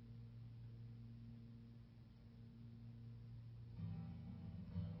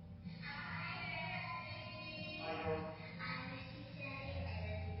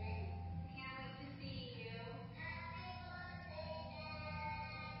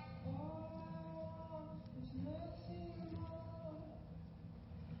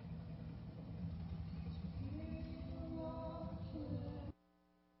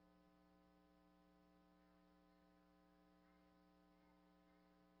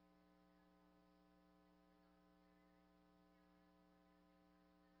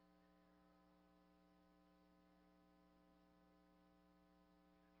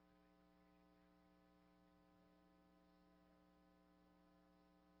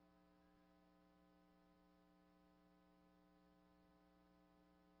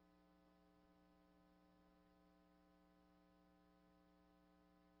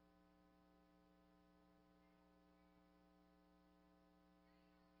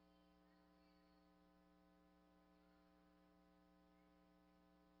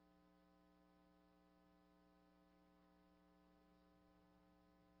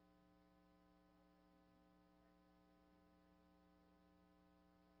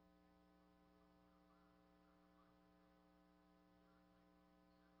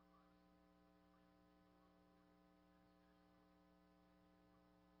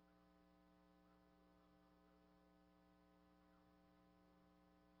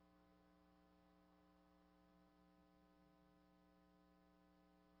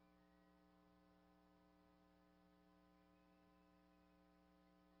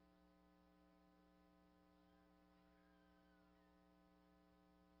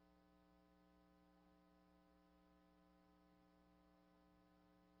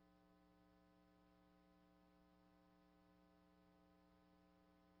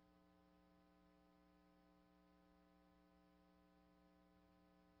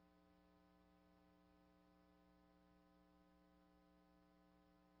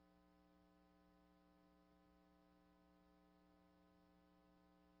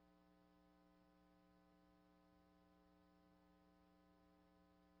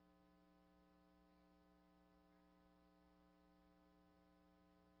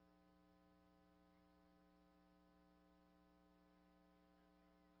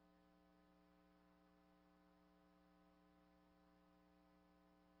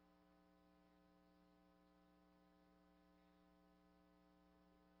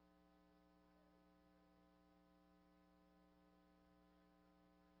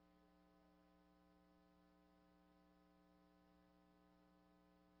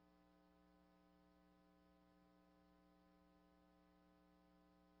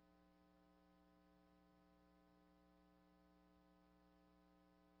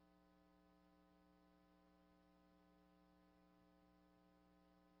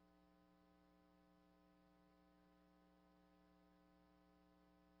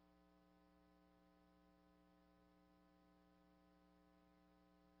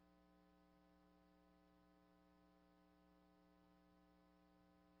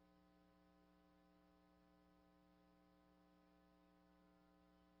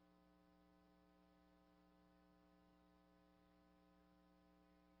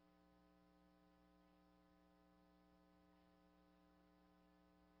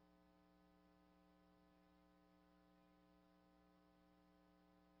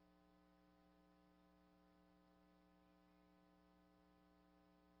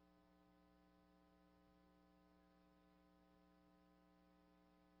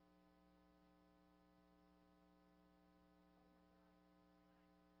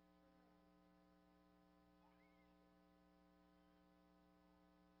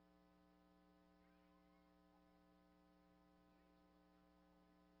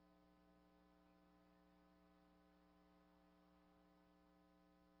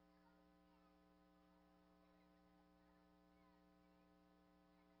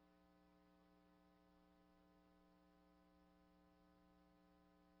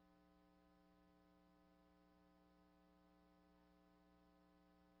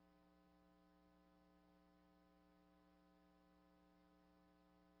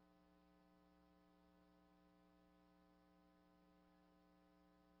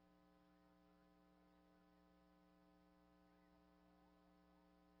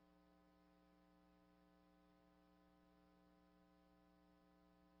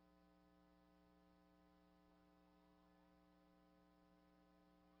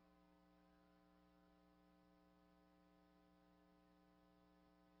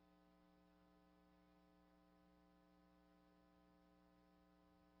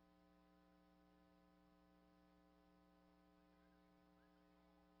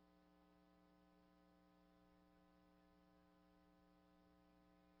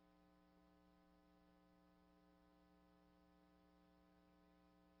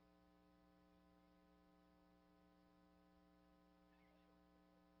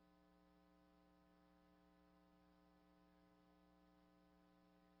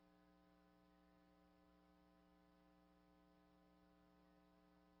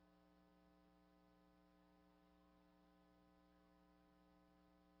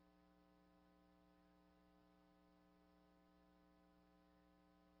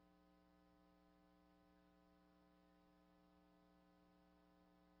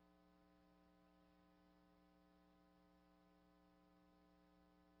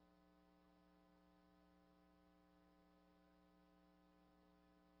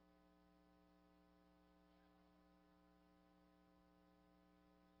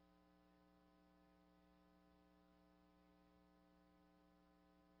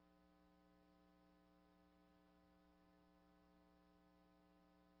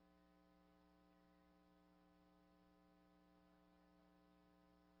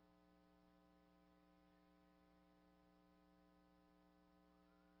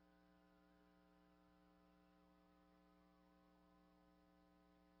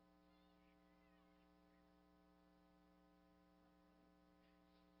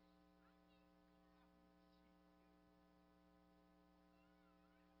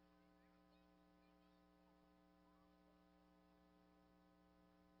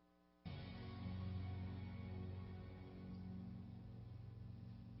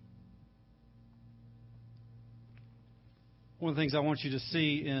 One of the things I want you to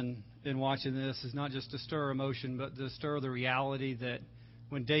see in watching this is not just to stir emotion, but to stir the reality that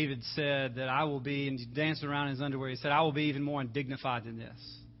when David said that I will be, and dancing around in his underwear, he said, I will be even more undignified than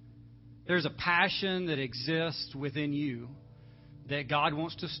this. There's a passion that exists within you that God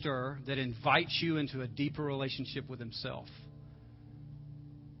wants to stir, that invites you into a deeper relationship with Himself.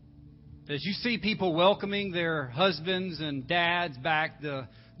 As you see people welcoming their husbands and dads back, the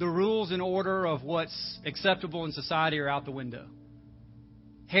rules and order of what's acceptable in society are out the window.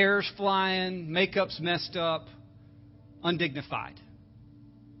 Hair's flying, makeup's messed up, undignified.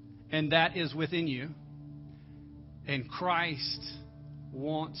 And that is within you. And Christ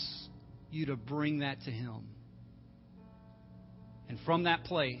wants you to bring that to Him. And from that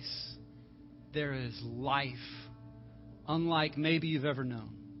place, there is life unlike maybe you've ever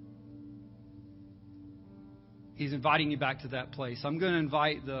known. He's inviting you back to that place. I'm going to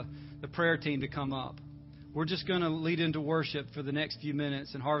invite the prayer team to come up. We're just going to lead into worship for the next few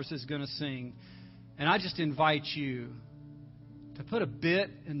minutes, and Harvest is going to sing. And I just invite you to put a bit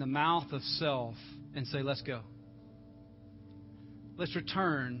in the mouth of self and say, let's go. Let's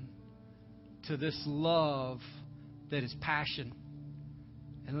return to this love that is passion.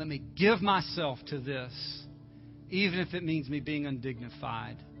 And let me give myself to this, even if it means me being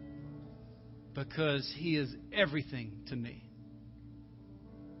undignified, because He is everything to me.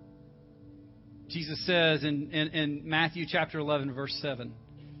 Jesus says in Matthew chapter 11, verse 7,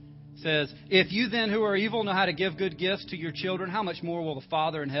 says, if you then who are evil know how to give good gifts to your children, how much more will the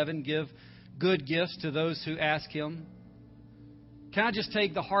Father in heaven give good gifts to those who ask Him? Can I just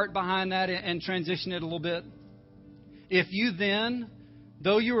take the heart behind that and transition it a little bit? If you then,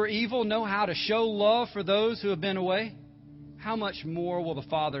 though you are evil, know how to show love for those who have been away, how much more will the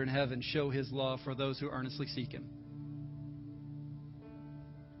Father in heaven show His love for those who earnestly seek Him?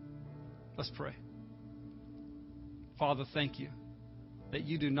 Let's pray. Father, thank You that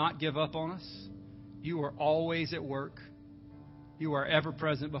You do not give up on us. You are always at work. You are ever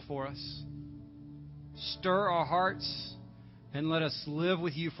present before us. Stir our hearts and let us live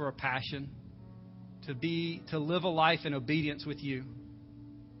with You for a passion, to live a life in obedience with You.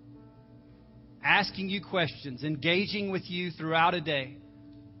 Asking You questions, engaging with You throughout a day,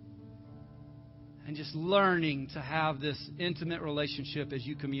 and just learning to have this intimate relationship as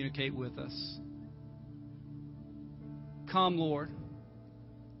You communicate with us. Come, Lord,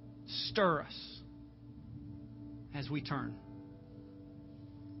 stir us as we turn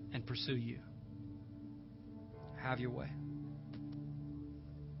and pursue You. Have Your way.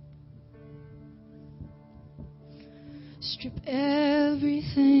 Strip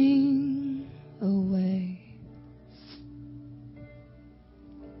everything away,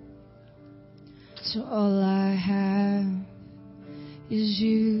 so all I have is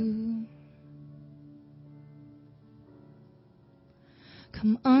You.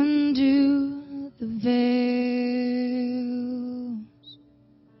 Come undo the veils,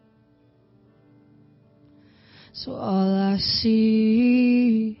 so all I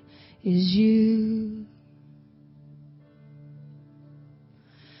see is You.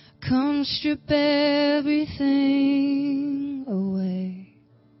 Come strip everything away,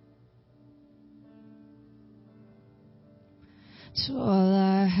 so all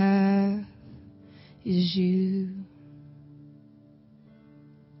I have is You.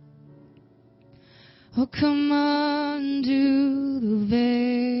 Oh, come undo the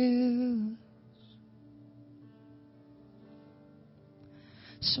veils,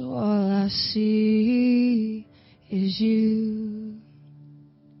 so all I see is You.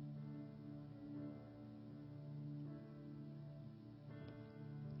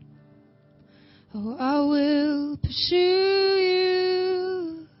 Oh, I will pursue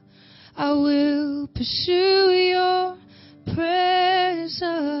You. I will pursue Your presence.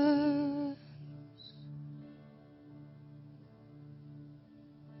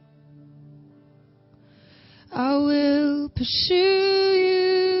 I will pursue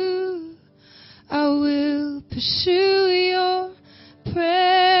You. I will pursue Your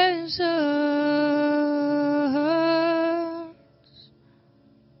presence.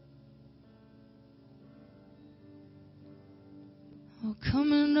 Oh,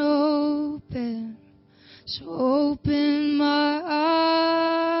 come and open, so open my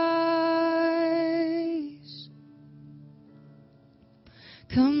eyes.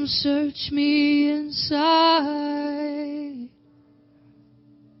 Come search me inside,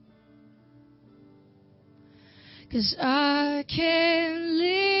 'cause I can't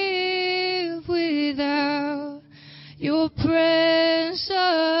live without Your presence.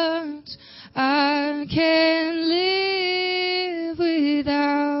 I can't live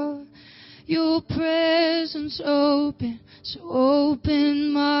without Your presence. hands open, so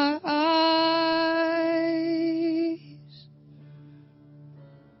open my eyes.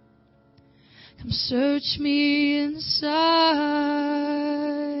 Come search me inside,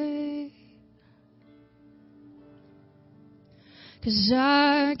 'cause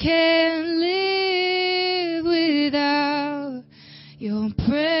I can't live without your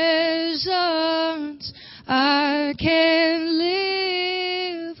presence. I can't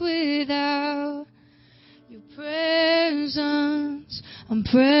live without your presence. I'm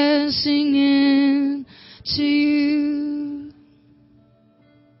pressing in to you.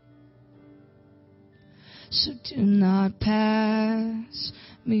 So do not pass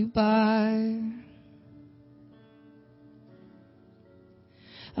me by.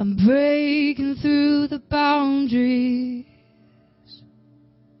 I'm breaking through the boundaries.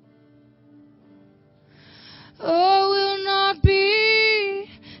 Oh, will not be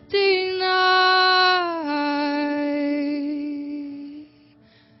denied.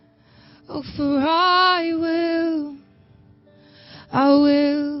 Oh, for I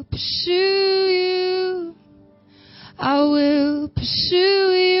will pursue you. I will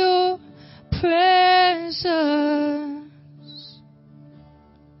pursue your presence.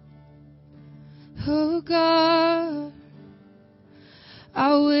 Oh God,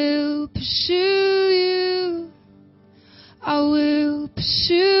 I will pursue you. I will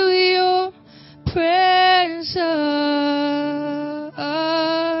pursue your presence.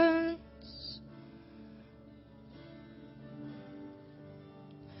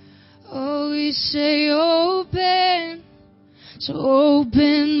 Oh, we say open, so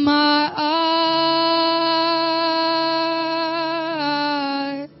open my eyes.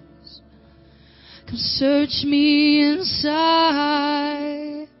 Come search me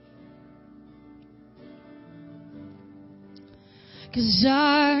inside, 'cause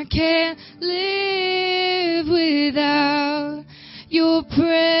I can't live without your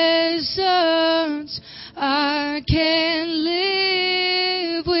presence. I can't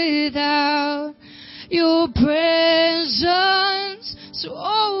live without your presence. So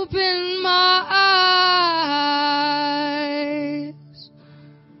open my eyes.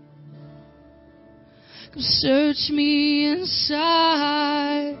 Come search me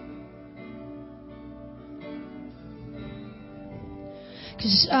inside,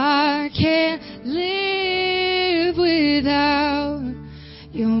 'cause I can't live without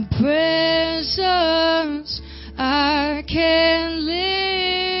your presence. I can't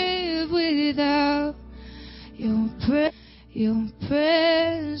live without your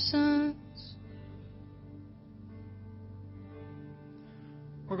presence.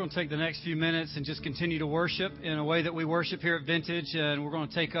 We're going to take the next few minutes and just continue to worship in a way that we worship here at Vintage, and we're going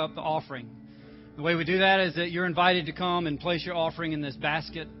to take up the offering. The way we do that is that you're invited to come and place your offering in this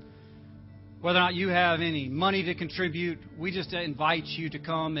basket. Whether or not you have any money to contribute, we just invite you to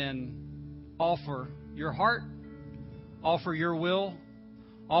come and offer your heart, offer your will,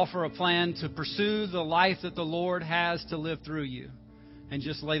 offer a plan to pursue the life that the Lord has to live through you, and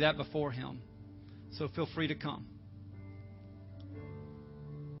just lay that before Him. So feel free to come.